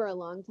think for a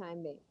long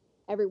time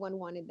everyone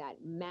wanted that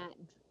matte,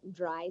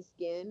 dry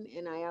skin,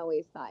 and I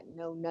always thought,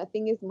 no,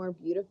 nothing is more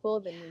beautiful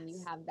than when you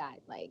Yes. have that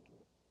like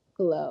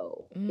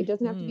glow. It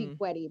doesn't have to be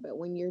sweaty, but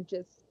when you're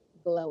just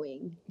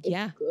glowing, it's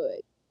Yeah.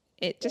 good.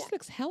 It Yeah, just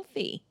looks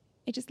healthy.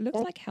 It just looks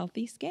that, like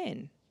healthy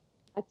skin.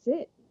 that's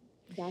it.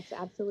 That's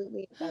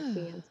absolutely it. That's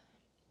the answer.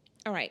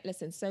 All right,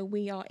 listen. So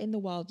we are in the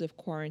world of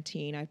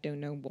quarantine. I don't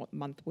know what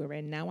month we're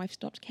in now. I've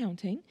stopped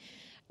counting.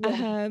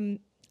 Yeah.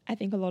 I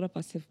think a lot of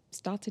us have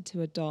started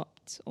to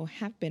adopt or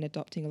have been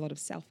adopting a lot of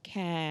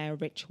self-care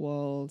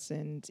rituals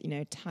and,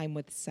 time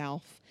with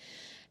self.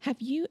 Have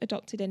you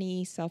adopted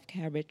any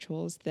self-care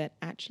rituals that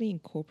actually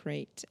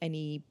incorporate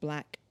any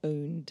black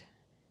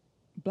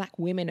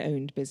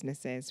women-owned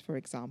businesses, for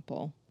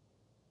example?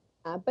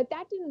 But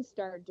that didn't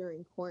start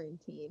during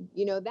quarantine.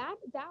 That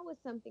was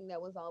something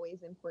that was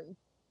always important.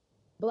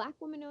 Black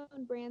women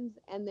owned brands,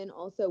 and then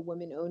also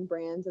women owned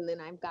brands. And then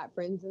I've got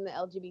friends in the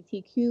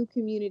LGBTQ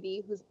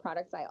community whose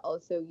products I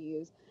also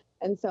use.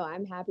 And so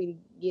I'm happy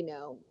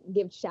to,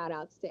 give shout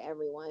outs to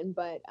everyone.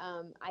 But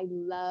I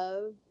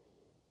love,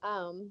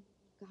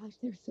 gosh,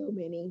 there's so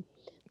many.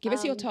 Give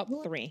us your top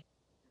who 3.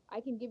 I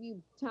can give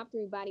you top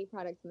 3 body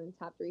products and then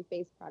top 3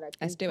 face products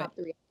Let's and do top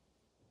it. 3.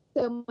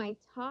 So my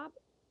top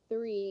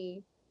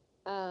 3,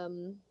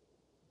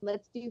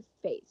 let's do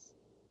face.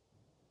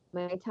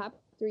 My top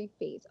 3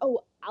 face.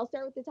 Oh, I'll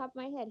start with the top of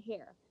my head,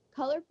 hair.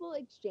 Colorful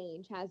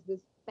Exchange has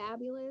this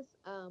fabulous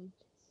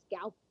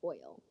scalp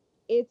oil.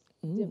 It's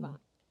divine.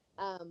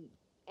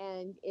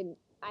 And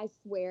I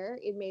swear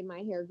it made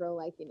my hair grow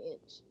like an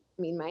inch.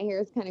 I mean, my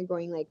hair is kind of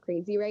growing like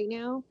crazy right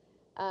now.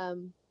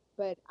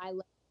 But I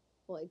love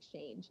Colorful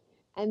Exchange.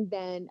 And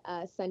then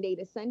Sunday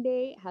to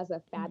Sunday has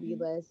a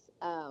fabulous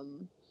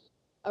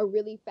a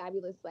really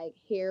fabulous like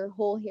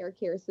whole hair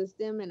care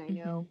system. And I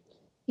know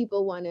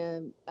people want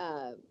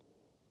to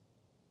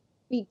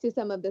speak to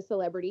some of the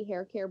celebrity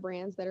hair care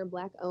brands that are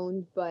Black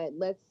owned, but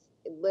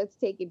let's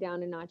take it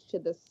down a notch to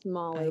the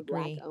smaller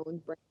Black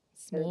owned brands.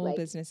 Small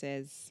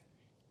businesses.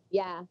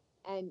 Yeah.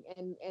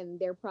 And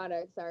their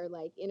products are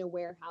like in a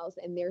warehouse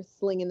and they're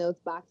slinging those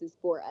boxes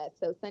for us.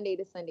 So Sunday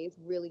to Sunday is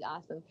really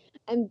awesome.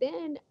 And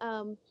then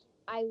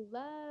I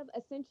love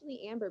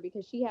Essentially Amber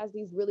because she has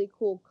these really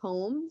cool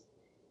combs.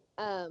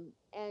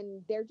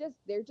 And they're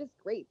just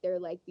great. They're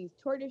like these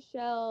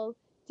tortoiseshell,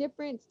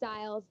 different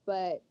styles,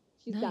 but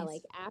she's got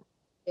like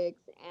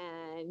sticks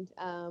and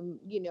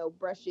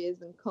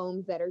brushes and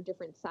combs that are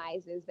different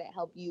sizes that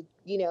help you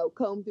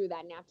comb through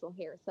that natural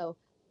hair. So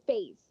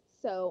face.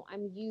 So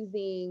I'm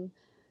using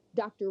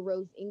Dr.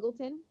 Rose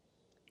Ingleton.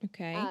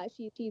 Okay.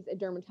 She's a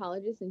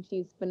dermatologist and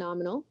she's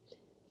phenomenal.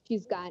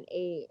 She's got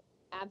a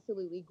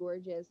absolutely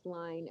gorgeous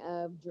line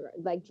of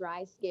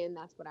dry skin.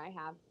 That's what I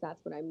have.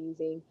 That's what I'm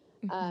using.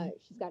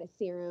 She's got a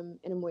serum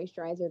and a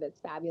moisturizer that's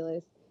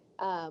fabulous.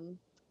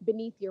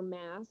 Beneath Your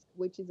Mask,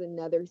 which is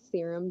another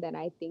serum that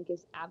I think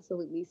is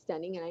absolutely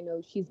stunning. And I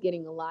know she's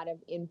getting a lot of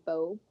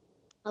info,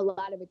 a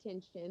lot of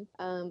attention.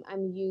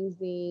 I'm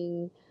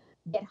using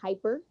Get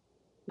Hyper.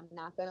 I'm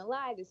not going to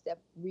lie, this stuff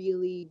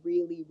really,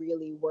 really,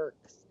 really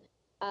works.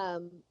 I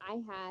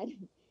had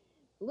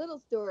little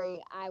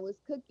story. I was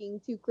cooking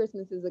 2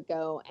 Christmases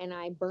ago and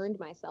I burned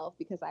myself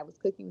because I was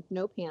cooking with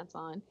no pants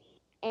on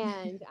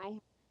and I had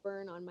a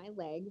burn on my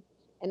leg.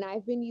 And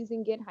I've been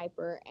using Get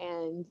Hyper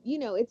and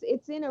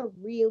it's in a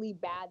really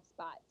bad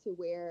spot to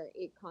where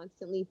it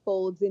constantly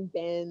folds and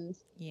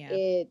bends. Yeah.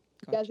 It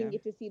doesn't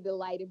get to see the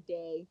light of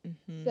day.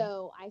 Mm-hmm.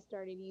 So I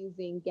started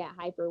using Get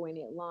Hyper when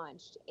it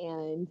launched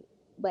and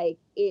like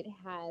it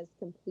has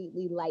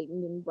completely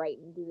lightened and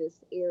brightened this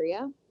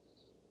area.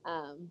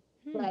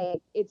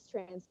 Like it's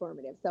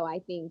transformative. So I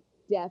think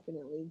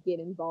definitely get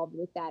involved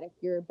with that if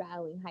you're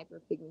battling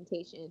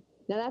hyperpigmentation.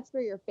 Now that's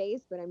for your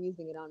face, but I'm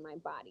using it on my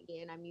body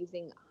and I'm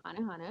using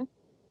Hana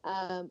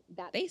Hana.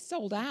 They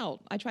sold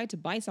out. I tried to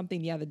buy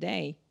something the other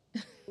day.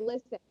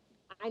 Listen,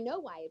 I know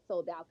why it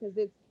sold out because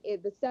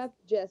the stuff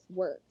just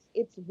works.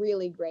 It's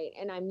really great.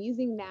 And I'm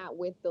using that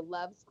with the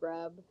Love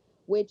Scrub,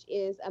 which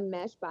is a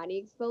mesh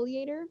body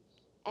exfoliator.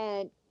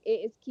 And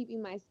it is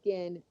keeping my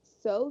skin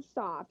so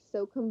soft.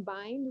 So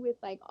combined with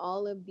like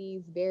all of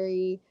these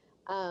very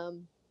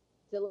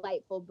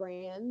delightful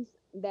brands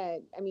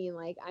that, I mean,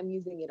 like I'm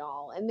using it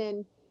all. And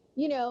then,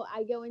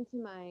 I go into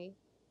my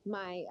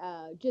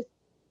just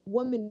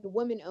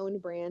woman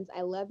owned brands.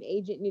 I love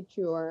Agent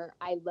Nature.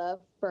 I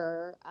love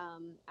Fur.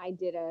 I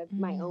did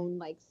my own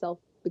like self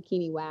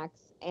bikini wax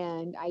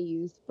and I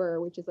use Fur,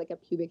 which is like a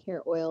pubic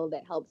hair oil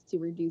that helps to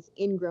reduce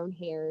ingrown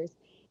hairs.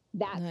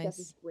 That stuff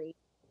is great.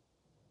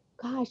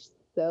 Gosh,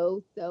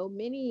 so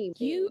many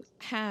things. You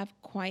have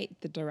quite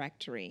the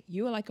directory.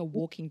 You are like a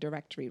walking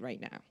directory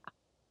right now.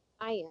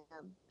 I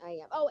am.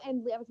 Oh,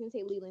 and I was going to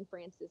say Leland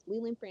Francis.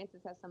 Leland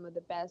Francis has some of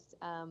the best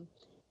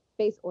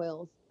face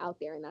oils out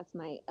there, and that's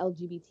my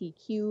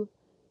LGBTQ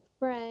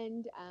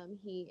friend.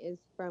 He is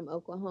from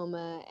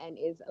Oklahoma and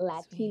is a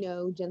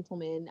Latino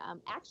gentleman.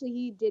 Actually,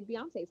 he did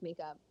Beyonce's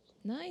makeup.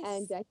 Nice.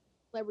 And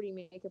celebrity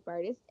makeup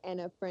artist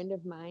and a friend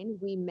of mine.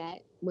 We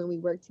met when we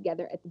worked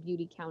together at the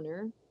beauty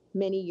counter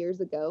many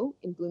years ago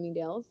in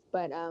Bloomingdale's.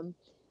 But I'm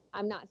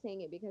not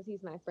saying it because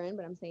he's my friend,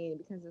 but I'm saying it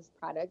because this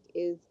product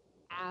is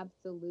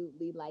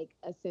absolutely like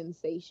a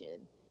sensation.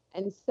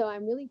 And so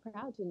I'm really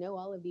proud to know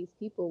all of these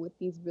people with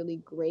these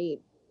really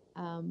great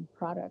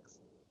products.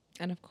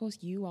 And of course,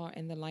 you are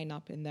in the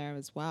lineup in there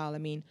as well. I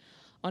mean,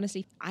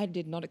 honestly, I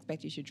did not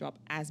expect you to drop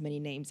as many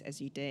names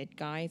as you did.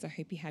 Guys, I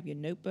hope you have your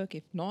notebook.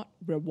 If not,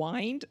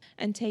 rewind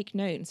and take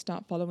note and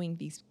start following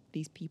these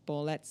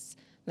people. Let's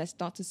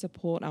start to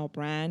support our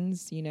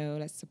brands,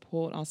 let's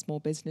support our small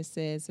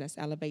businesses, let's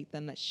elevate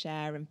them, let's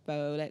share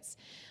info.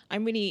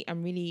 I'm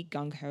really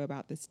gung-ho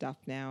about this stuff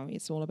now.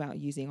 It's all about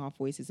using our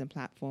voices and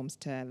platforms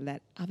to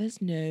let others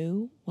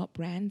know what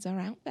brands are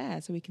out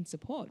there so we can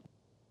support.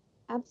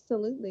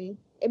 Absolutely.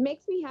 It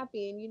makes me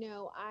happy.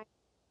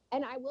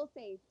 And I will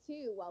say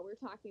too, while we're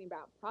talking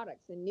about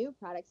products and new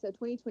products, so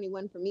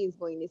 2021 for me is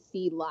going to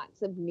see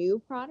lots of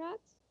new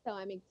products. So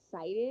I'm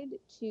excited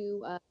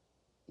to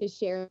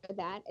share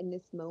that in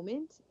this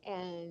moment.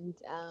 And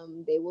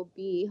they will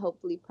be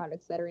hopefully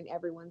products that are in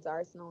everyone's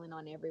arsenal and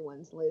on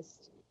everyone's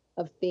list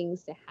of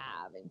things to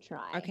have and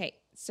try. Okay,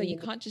 so you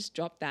can't just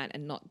drop that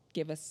and not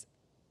give us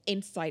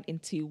insight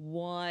into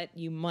what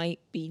you might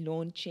be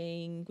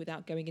launching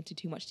without going into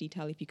too much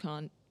detail if you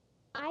can't?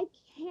 I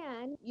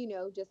can,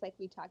 just like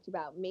we talked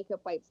about,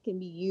 makeup wipes can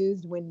be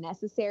used when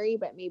necessary,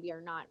 but maybe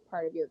are not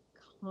part of your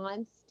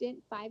constant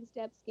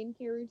 5-step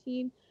skincare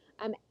routine.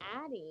 I'm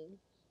adding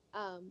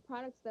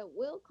products that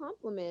will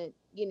complement,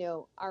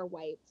 our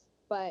wipes,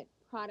 but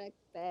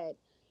products that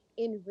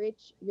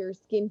enrich your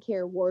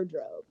skincare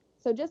wardrobe.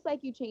 So just like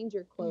you change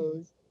your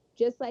clothes,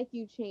 just like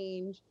you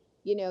change,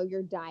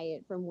 your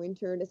diet from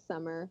winter to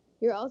summer,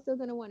 you're also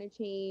going to want to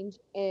change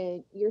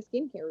your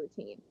skincare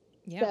routine.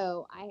 Yeah.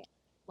 So I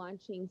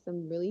launching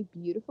some really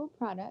beautiful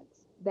products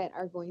that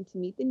are going to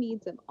meet the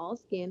needs of all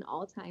skin,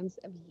 all times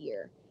of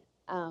year,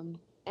 and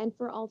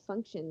for all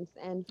functions.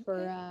 And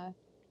for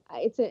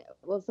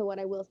so what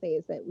I will say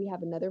is that we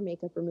have another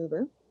makeup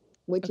remover,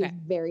 which is Okay.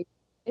 very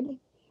good,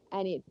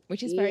 and it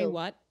Which is very feels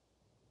what?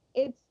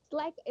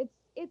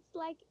 it's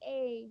like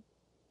a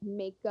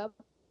makeup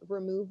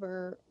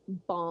remover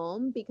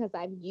balm because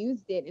I've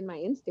used it in my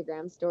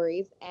Instagram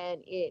stories,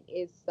 and it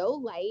is so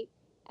light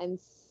and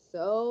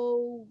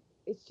so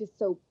it's just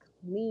so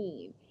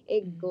clean.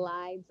 It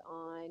glides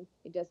on,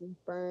 it doesn't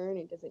burn,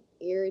 it doesn't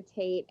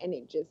irritate, and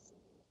it just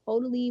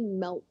totally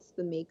melts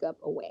the makeup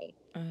away.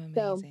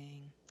 So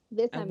Amazing.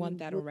 this I want I'm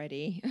that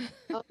already.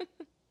 oh,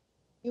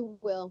 you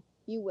will.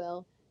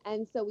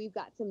 And so we've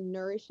got some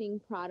nourishing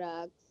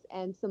products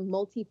and some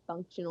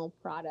multifunctional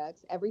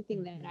products.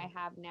 Everything that I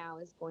have now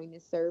is going to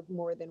serve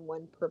more than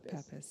one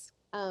purpose. Purpose.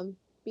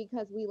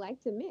 Because we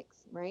like to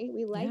mix, right?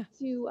 We Yeah. like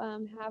to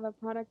have a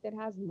product that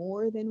has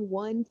more than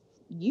one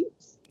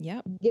use.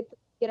 Yep.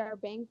 Get our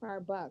bang for our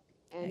buck.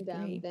 And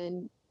Agree.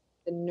 then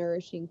the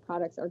nourishing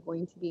products are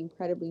going to be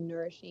incredibly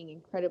nourishing,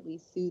 incredibly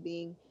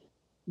soothing.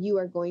 You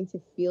are going to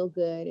feel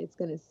good. It's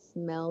going to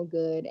smell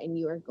good. And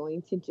you are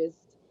going to just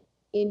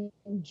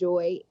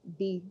enjoy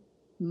the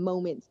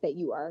moments that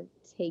you are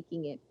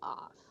taking it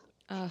off.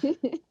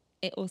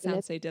 It all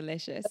sounds so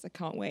delicious. I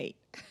can't wait.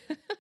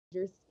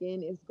 Your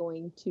skin is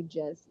going to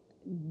just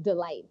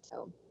delight.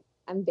 So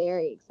I'm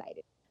very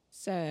excited.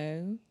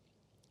 So,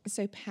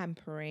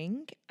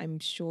 pampering, I'm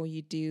sure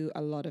you do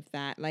a lot of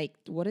that. Like,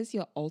 what does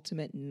your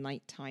ultimate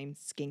nighttime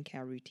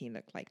skincare routine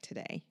look like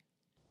today?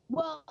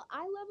 Well,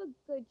 I love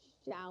a good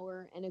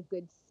shower and a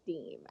good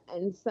steam.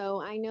 And so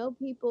I know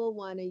people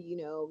want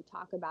to,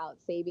 talk about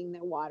saving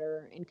their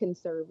water and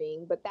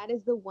conserving, but that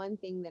is the one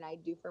thing that I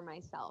do for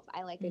myself.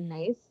 I like a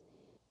nice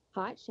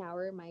hot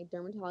shower. My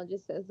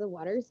dermatologist says the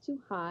water is too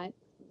hot.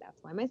 That's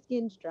why my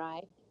skin's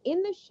dry.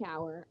 In the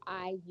shower,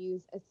 I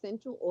use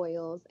essential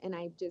oils and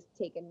I just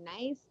take a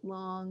nice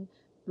long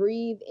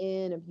breathe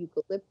in of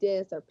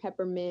eucalyptus or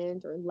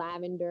peppermint or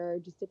lavender,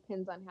 just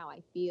depends on how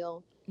I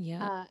feel.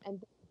 Yeah.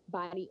 And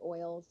body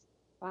oils,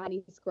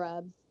 body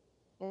scrubs,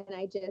 and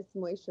I just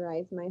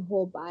moisturize my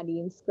whole body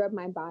and scrub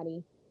my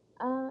body.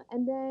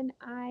 And then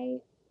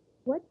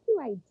what do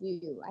I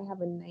do? I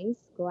have a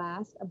nice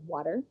glass of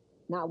water,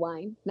 not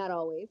wine, not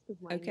always,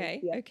 because wine makes Okay.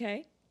 the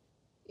Okay.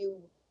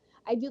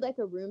 I do like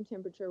a room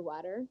temperature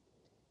water.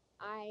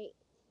 I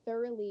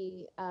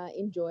thoroughly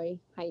enjoy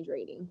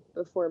hydrating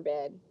before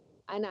bed,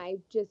 and I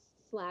just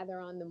slather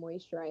on the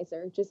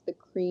moisturizer, just the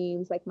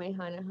creams like my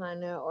Hana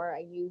Hana, or I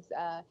use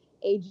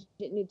Agent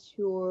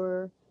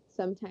Nature.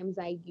 Sometimes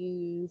I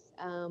use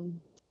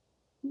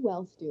who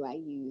else do I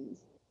use?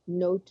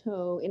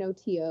 Noto,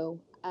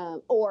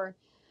 or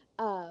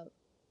uh,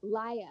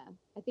 Laya.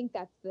 I think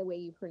that's the way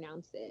you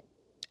pronounce it.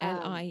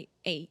 Liha,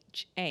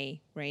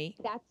 right?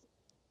 That's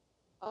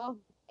Oh,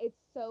 it's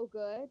so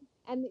good.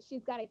 And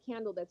she's got a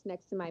candle that's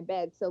next to my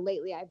bed. So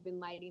lately I've been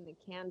lighting the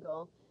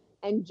candle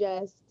and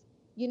just,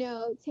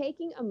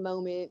 taking a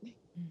moment.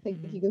 Like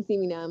you can see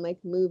me now, I'm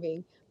like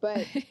moving,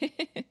 but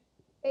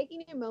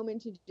taking a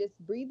moment to just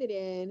breathe it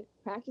in,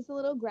 practice a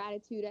little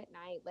gratitude at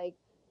night. Like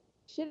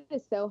shit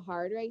is so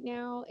hard right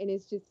now, and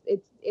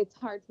it's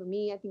hard for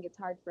me. I think it's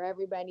hard for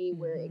everybody.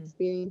 We're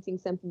experiencing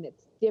something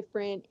that's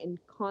different and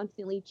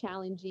constantly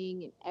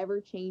challenging and ever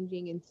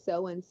changing and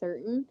so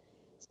uncertain.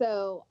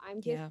 So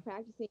I'm just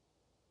practicing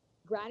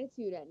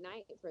gratitude at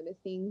night for the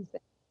things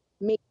that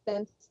make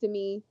sense to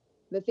me,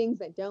 the things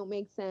that don't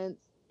make sense,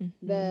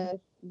 the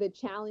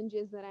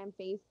challenges that I'm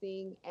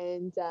facing,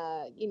 and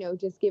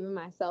just giving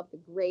myself the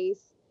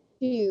grace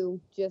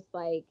to just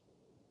like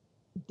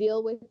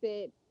deal with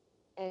it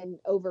and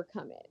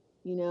overcome it.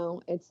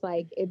 It's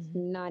like it's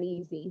not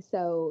easy.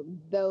 So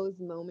those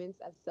moments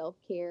of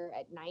self-care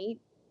at night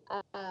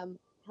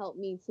help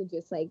me to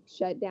just like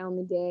shut down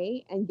the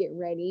day and get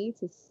ready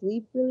to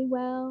sleep really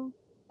well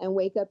and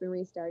wake up and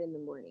restart in the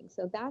morning.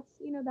 So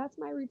that's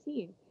my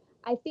routine.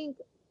 I think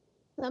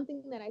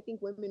something that I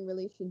think women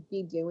really should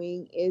be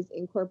doing is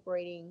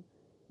incorporating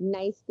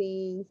nice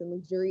things and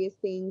luxurious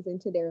things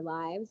into their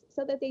lives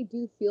so that they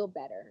do feel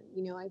better.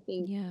 I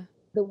think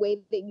the way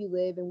that you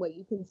live and what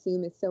you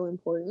consume is so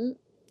important.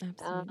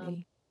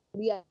 Absolutely.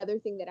 The other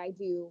thing that I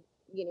do,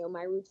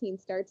 my routine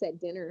starts at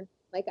dinner.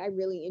 Like I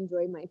really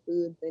enjoy my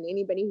foods, and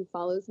anybody who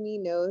follows me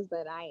knows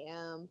that I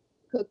am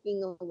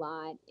cooking a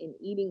lot and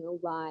eating a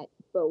lot.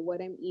 But what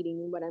I'm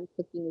eating and what I'm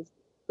cooking is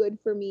good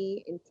for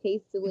me and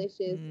tastes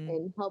delicious Mm-hmm.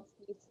 and helps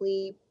me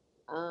sleep.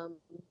 Um,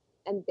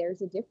 and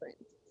there's a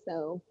difference.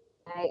 So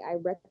I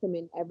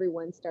recommend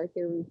everyone start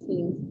their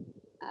routines,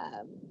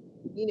 um,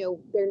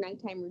 their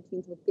nighttime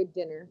routines with good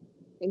dinner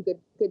and good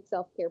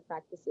self care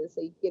practices,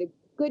 so you get a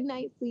good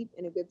night's sleep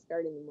and a good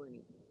start in the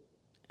morning.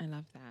 I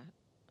love that.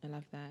 I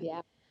love that.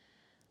 Yeah.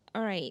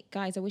 All right,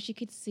 guys, I wish you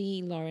could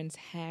see Lauren's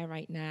hair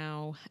right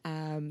now.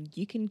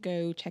 You can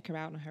go check her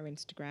out on her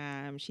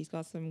Instagram. She's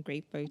got some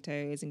great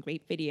photos and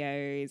great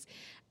videos.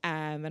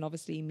 And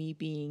obviously, me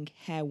being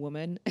hair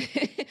woman,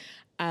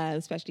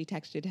 especially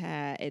textured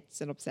hair, it's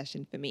an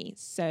obsession for me.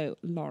 So,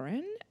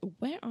 Lauren,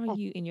 where are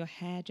you in your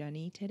hair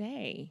journey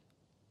today?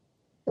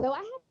 So I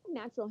have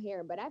natural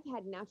hair, but I've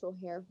had natural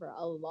hair for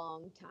a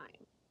long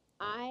time.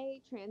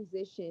 I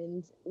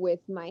transitioned with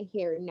my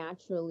hair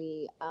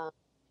naturally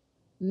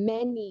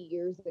many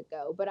years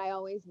ago, but I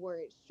always wore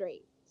it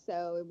straight.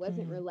 So it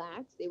wasn't Mm,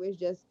 relaxed, it was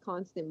just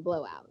constant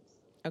blowouts.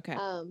 okay.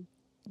 Um,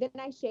 then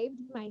I shaved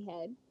my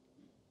head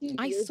two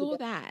I years saw ago.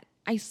 that.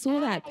 I saw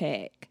that I,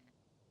 pic.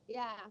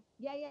 yeah,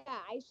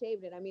 I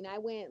shaved it. I mean, I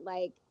went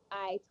like,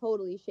 I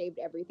totally shaved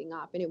everything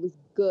off and it was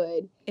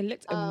good. It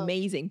looked Um,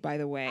 amazing, by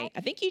the I, way.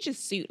 I think you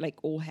just suit like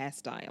all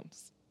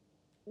hairstyles.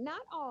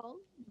 not all,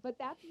 but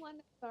that's one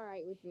that's all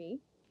right with me.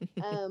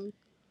 Um,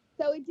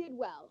 so it did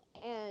well,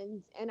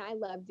 and I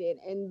loved it.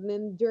 And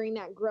then during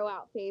that grow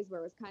out phase where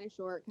it was kind of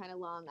short, kind of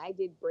long, I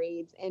did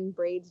braids, and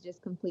braids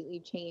just completely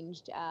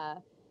changed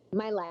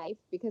my life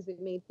because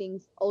it made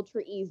things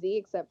ultra easy,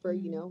 except for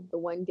Mm. the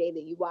one day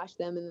that you wash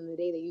them and then the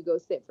day that you go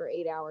sit for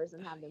 8 hours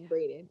and have them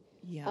braided.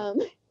 Yeah, Um,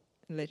 but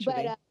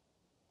literally.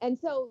 and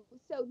so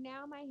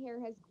now my hair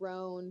has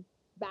grown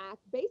back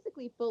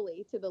basically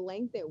fully to the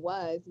length it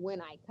was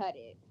when I cut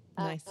it.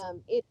 Nice.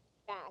 It's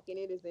back and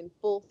it is in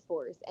full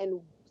force.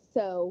 And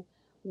so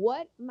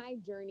what my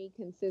journey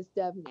consists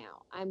of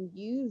now, I'm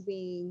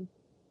using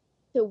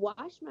to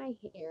wash my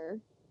hair.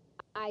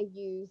 I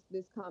use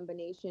this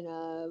combination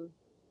of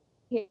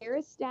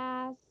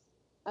Kerastase,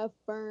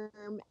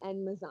 Affirm,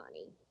 and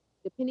Mazzani.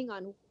 Depending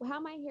on how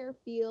my hair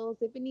feels,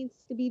 if it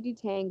needs to be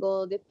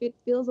detangled, if it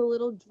feels a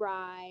little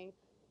dry,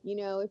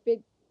 if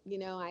it,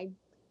 I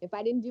if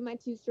I didn't do my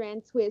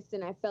two-strand twist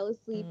and I fell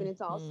asleep and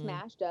it's all Mm-hmm.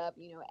 smashed up,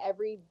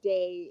 every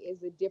day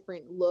is a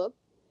different look,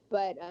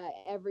 but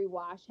every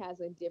wash has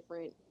a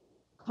different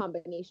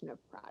combination of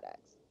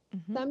products.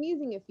 Mm-hmm. So I'm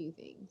using a few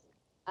things.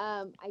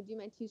 I do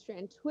my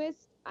two-strand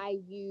twist. I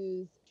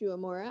use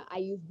Chuamora. I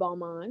use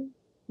Balmain.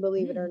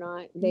 Believe it or Mm,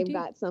 not, you they've do.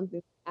 got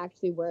something that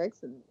actually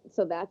works, and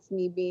so that's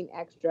me being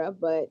extra,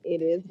 but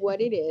it is what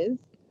it is.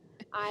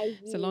 I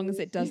So long as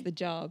it use does the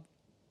job.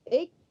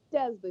 it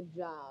does the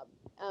job,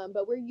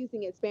 but we're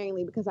using it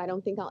sparingly because I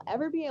don't think I'll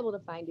ever be able to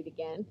find it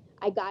again.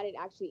 I got it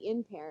actually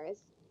in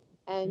Paris,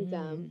 and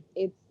Mm,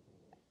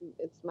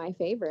 it's my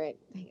favorite.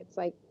 It's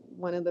like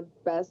one of the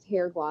best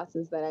hair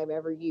glosses that I've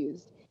ever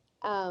used.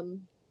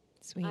 Um,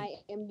 sweet. I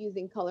am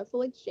using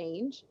Colorful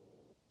Exchange.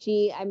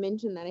 I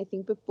mentioned that I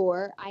think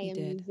before. I You am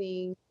did.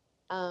 using,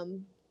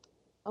 um,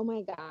 oh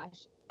my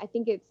gosh, I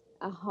think it's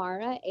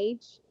Ahara,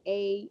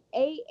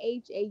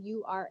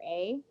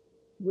 Hahaura.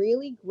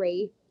 Really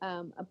great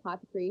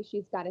apothecary.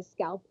 She's got a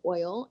scalp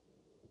oil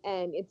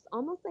and it's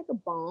almost like a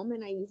balm,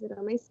 and I use it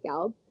on my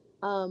scalp.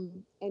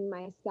 And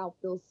my scalp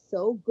feels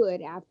so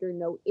good after,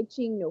 no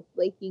itching, no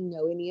flaking,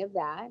 no any of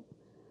that.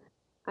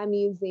 I'm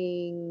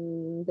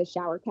using the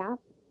shower cap.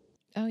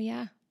 Oh,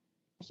 yeah.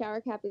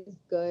 Shower cap is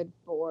good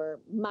for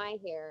my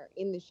hair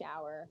in the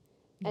shower.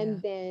 Yeah.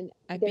 And then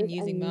I've been there's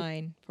using a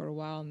mine for a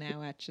while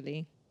now,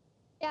 actually.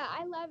 yeah,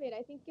 I love it.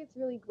 I think it's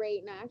really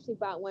great. And I actually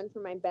bought one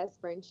for my best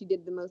friend. She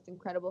did the most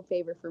incredible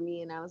favor for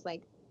me. And I was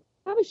like,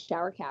 I have a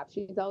shower cap.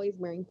 She's always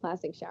wearing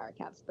plastic shower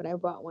caps, but I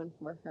bought one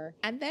for her.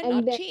 And they're And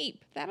not then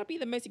cheap. That'll be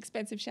the most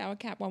expensive shower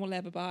cap one will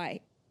ever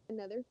buy.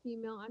 another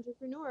female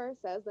entrepreneur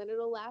says that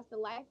it'll last a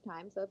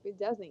lifetime. So if it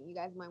doesn't, you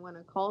guys might want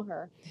to call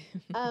her.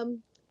 Um,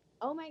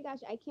 oh my gosh,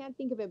 I can't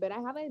think of it, but I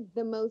have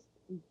the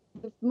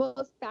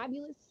most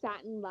fabulous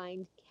satin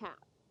lined cap.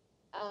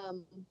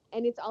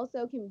 And it's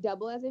also can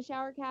double as a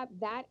shower cap.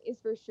 That is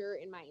for sure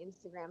in my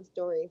Instagram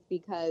stories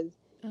because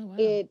Oh, wow.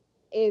 it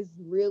it's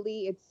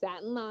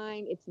satin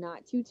lined. It's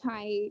not too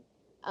tight.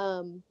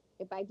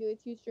 If I do a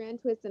two-strand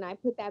twist and I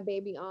put that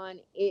baby on,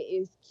 it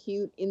is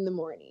cute in the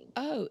morning.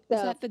 Oh, is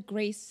So that the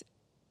Grace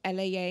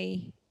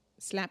LAA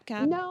slap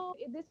cap? no,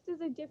 this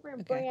is a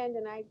different Okay. brand,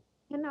 and I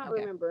cannot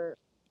Okay. remember.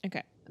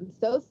 Okay. I'm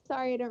so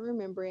sorry I don't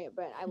remember it,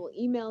 but I will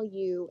email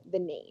you the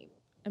name.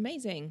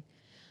 Amazing.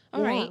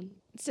 All Yeah. right.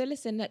 So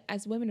listen, look,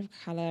 as women of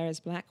color, as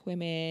black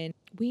women,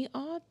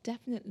 I'm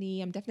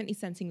definitely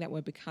sensing that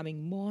we're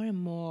becoming more and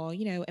more,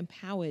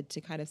 empowered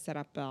to kind of set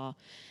up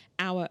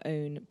our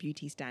own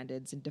beauty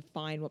standards and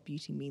define what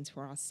beauty means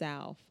for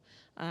ourselves,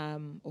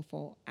 or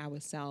for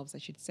ourselves, I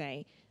should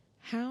say.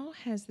 How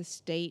has the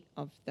state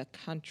of the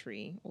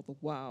country or the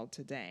world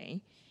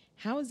today,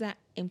 how has that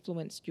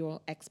influenced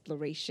your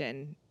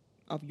exploration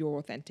of your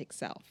authentic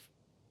self?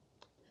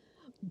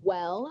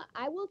 Well,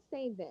 I will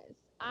say this.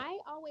 I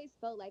always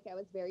felt like I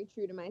was very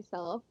true to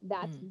myself.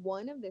 That's Mm.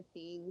 one of the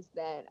things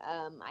that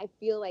I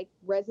feel like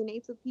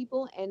resonates with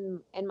people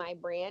and my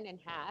brand and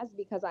has,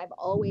 because I've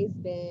always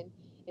been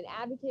an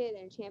advocate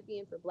and a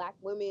champion for Black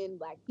women,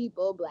 Black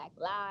people, Black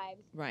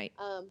lives, Right.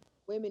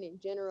 women in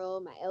general,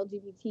 my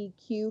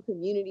LGBTQ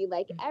community,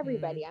 like Mm-hmm.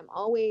 everybody. I'm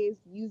always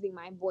using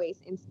my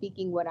voice and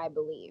speaking what I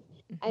believe.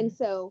 Mm-hmm. And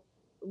so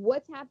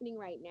what's happening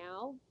right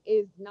now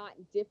is not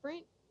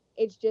different.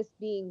 It's just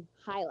being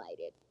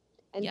highlighted.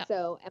 And Yep.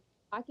 so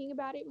talking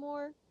about it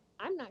more.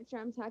 I'm not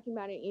sure I'm talking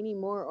about it any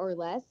more or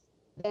less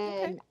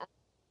Okay. than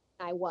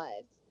I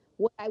was.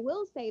 What I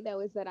will say though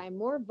is that I'm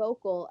more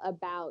vocal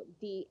about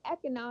the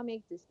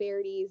economic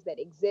disparities that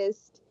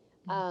exist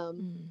um,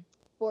 Mm-hmm.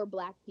 for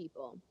Black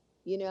people.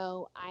 You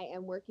know, I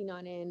am working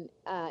on an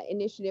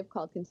initiative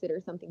called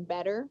Consider Something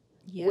Better,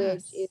 which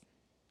is Yes.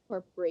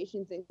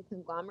 corporations and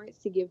conglomerates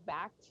to give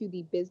back to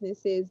the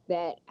businesses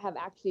that have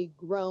actually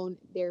grown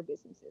their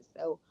businesses.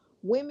 So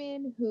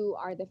women who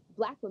are the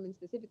Black women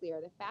specifically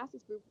are the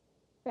fastest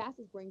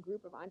growing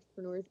group of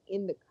entrepreneurs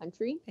in the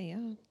country, They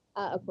are.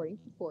 according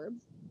to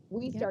Forbes.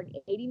 We Yep. start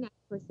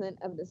 89%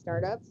 of the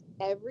startups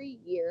every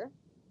year.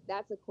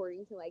 That's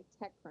according to like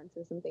TechCrunch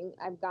or something.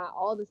 I've got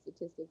all the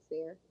statistics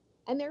there,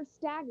 and they're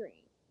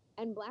staggering.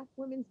 And Black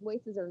women's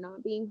voices are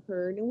not being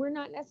heard, and we're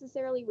not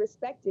necessarily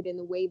respected in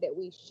the way that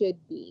we should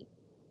be.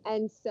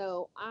 And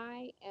so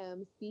I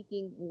am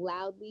speaking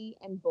loudly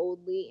and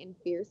boldly and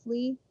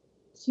fiercely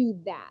to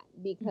that,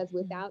 because Mm-hmm.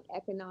 without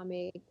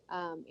economic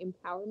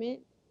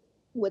empowerment,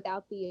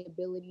 without the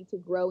ability to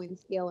grow and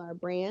scale our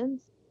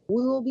brands,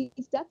 we will be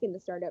stuck in the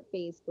startup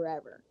phase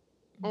forever.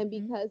 And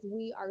Mm-hmm. because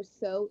we are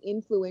so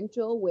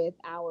influential with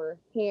our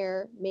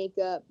hair,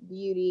 makeup,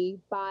 beauty,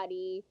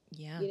 body,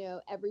 Yeah. you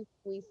know, everything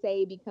we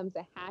say becomes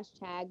a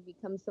hashtag,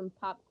 becomes some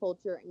pop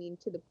culture. I mean,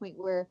 to the point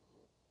where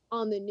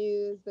on the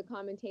news, the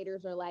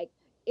commentators are like,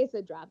 it's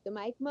a drop the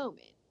mic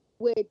moment,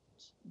 which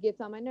gets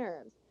on my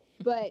nerves.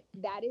 But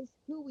that is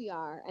who we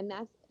are, and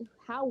that's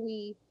how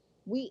we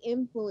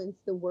influence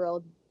the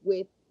world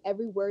with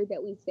every word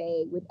that we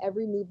say, with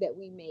every move that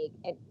we make,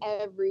 and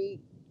every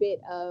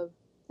bit of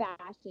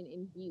fashion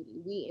and beauty.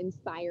 We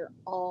inspire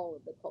all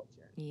of the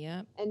culture.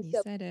 Yep. And You so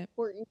it's said it.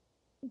 important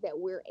that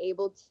we're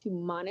able to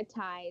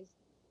monetize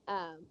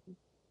um,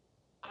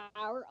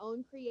 our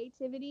own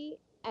creativity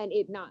and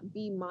it not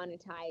be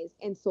monetized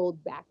and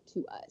sold back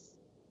to us.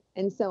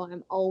 And so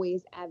I'm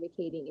always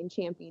advocating and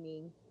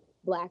championing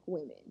Black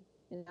women,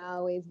 and I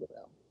always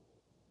will.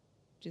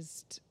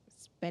 Just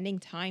spending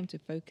time to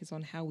focus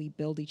on how we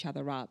build each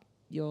other up.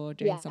 You're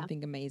doing Yeah.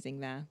 something amazing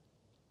there.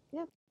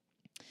 Yeah.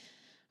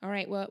 All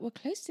right, well, we're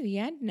close to the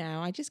end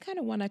now. I just kind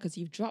of wonder because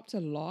you've dropped a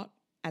lot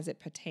as it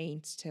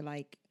pertains to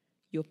like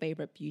your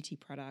favorite beauty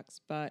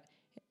products, but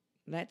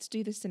let's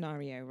do the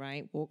scenario,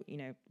 right?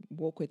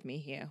 Walk with me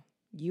here.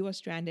 You are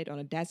stranded on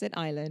a desert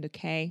island,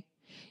 okay?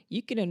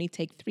 You can only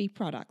take 3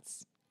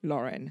 products,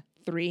 Lauren.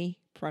 3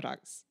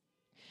 products.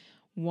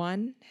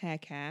 1 hair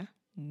care,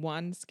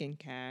 1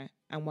 skincare,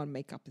 and 1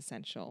 makeup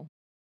essential.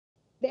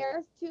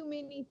 There's too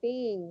many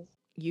things.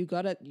 You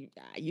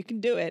can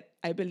do it.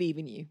 I believe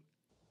in you.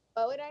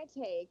 What would I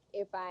take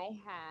if I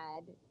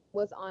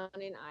was on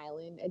an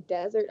island, a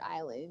desert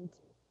island,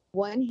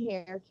 one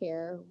hair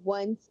care,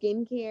 one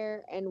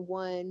skincare, and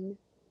one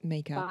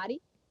Makeup.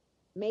 body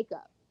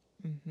makeup?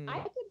 Hmm. I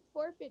could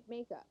forfeit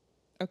makeup.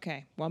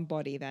 Okay, 1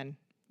 body then.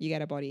 You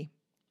get a body.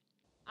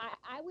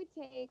 I would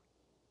take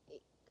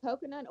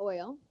coconut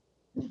oil,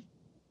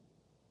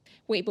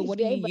 Wait, but what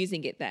are you shea butter.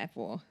 using it there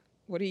for?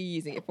 What are you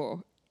using it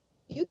for?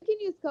 You can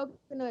use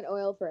coconut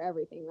oil for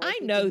everything, right? I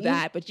So you know can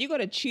that, but you got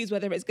to choose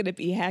whether it's going to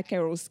be hair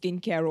care or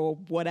skincare or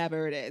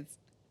whatever it is.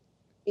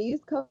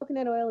 use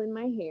coconut oil in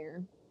my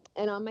hair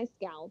and on my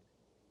scalp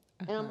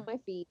Uh and huh. on my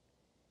feet.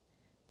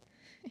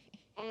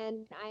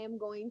 And I am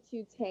going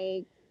to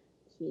take,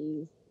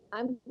 geez,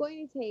 I'm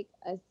going to take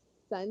a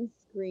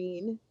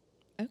sunscreen,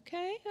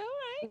 Okay, all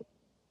right.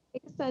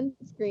 take a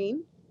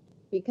sunscreen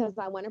because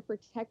I want to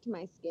protect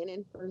my skin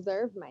and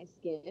preserve my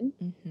skin.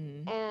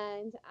 Mm-hmm.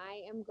 And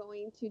I am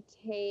going to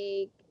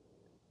take,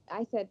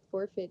 I said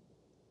forfeit,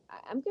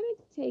 I'm going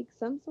to take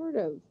some sort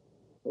of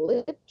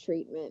lip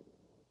treatment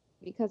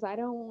because I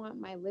don't want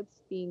my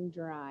lips being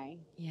dry.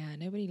 Yeah,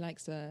 nobody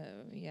likes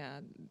but Yeah,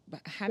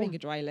 having a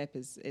dry lip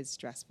is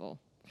stressful.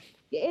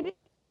 it is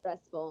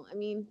stressful. I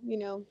mean, you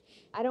know,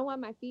 I don't want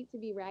my feet to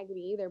be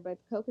raggedy either, but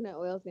coconut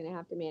oil is going to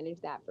have to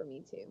manage that for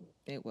me too.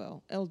 It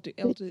will.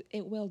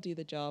 It will do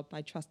the job.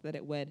 I trust that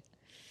it would.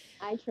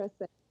 I trust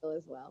that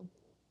as well.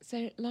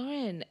 So,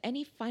 Lauren,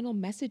 any final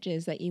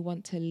messages that you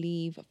want to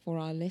leave for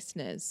our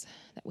listeners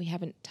that we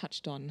haven't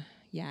touched on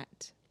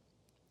yet?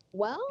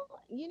 Well,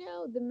 you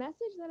know, the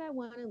message that I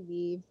want to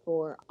leave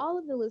for all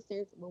of the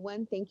listeners, well,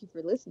 one, thank you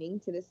for listening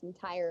to this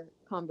entire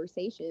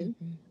conversation.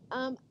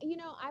 Mm-hmm. You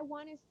know, I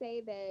want to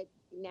say that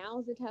now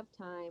is a tough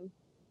time,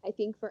 I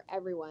think, for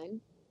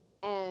everyone.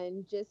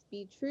 And just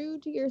be true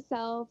to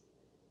yourself,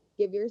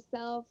 give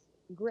yourself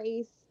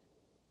grace,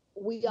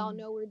 we all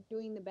know we're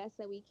doing the best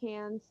that we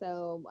can.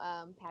 So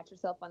pat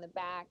yourself on the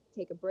back,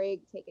 take a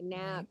break, take a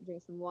nap, Right.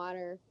 drink some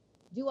water,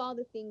 do all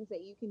the things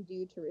that you can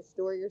do to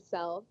restore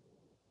yourself.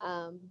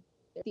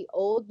 The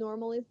old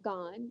normal is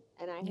gone,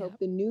 and I hope Yep.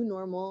 the new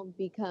normal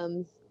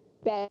becomes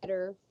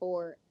better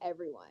for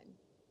everyone.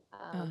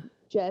 Uh,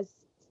 Just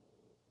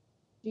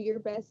do your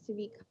best to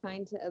be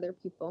kind to other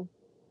people.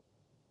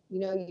 You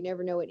know, you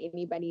never know what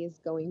anybody is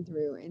going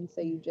through. And so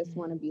you just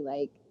want to be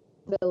like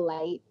the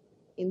light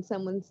in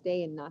someone's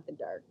day and not the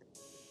dark.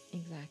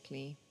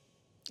 exactly.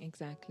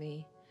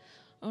 Exactly.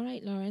 All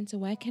right, Lauren. So,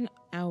 where can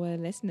our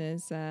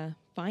listeners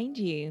find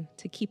you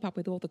to keep up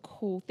with all the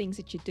cool things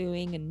that you're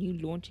doing and new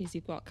launches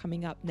you've got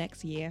coming up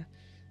next year?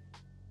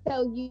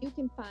 So you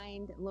can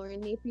find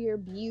Lauren Napier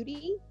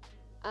Beauty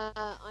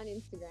on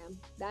Instagram.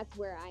 That's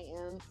where I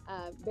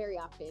am very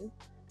often.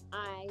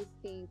 I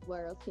think,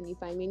 where else can you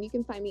find me? And you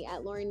can find me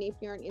at Lauren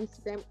Napier on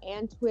Instagram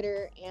and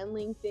Twitter and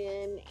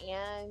LinkedIn,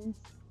 and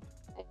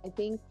I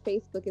think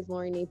Facebook is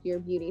Lauren Napier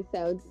Beauty.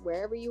 So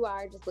wherever you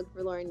are, just look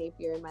for Lauren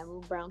Napier and my little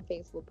brown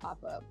face will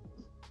pop up.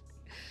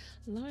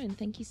 Lauren,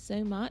 thank you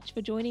so much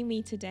for joining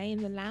me today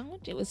in the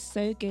lounge. It was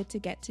so good to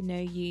get to know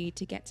you,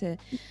 to get to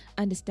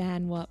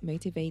understand what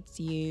motivates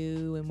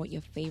you and what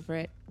your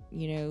favorite,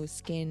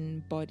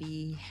 skin,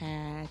 body,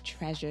 hair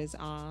treasures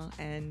are.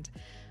 And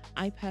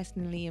I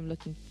personally am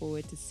looking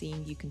forward to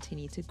seeing you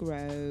continue to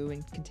grow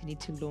and continue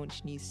to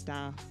launch new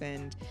stuff.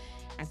 And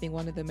I think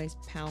one of the most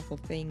powerful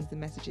things, the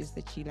messages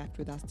that you left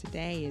with us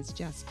today is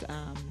just,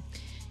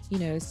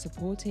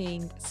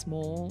 supporting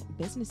small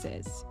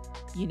businesses,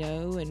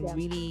 and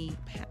really,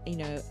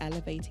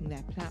 elevating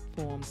their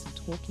platforms and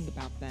talking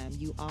about them.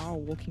 You are a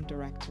walking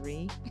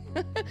directory.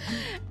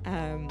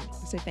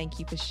 So thank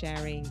you for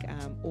sharing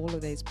all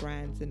of those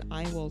brands. And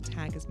I will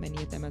tag as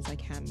many of them as I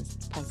can as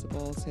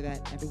possible so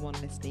that everyone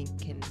listening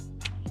can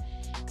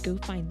go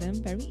find them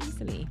very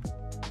easily.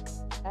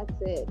 That's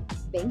it.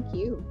 Thank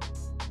you.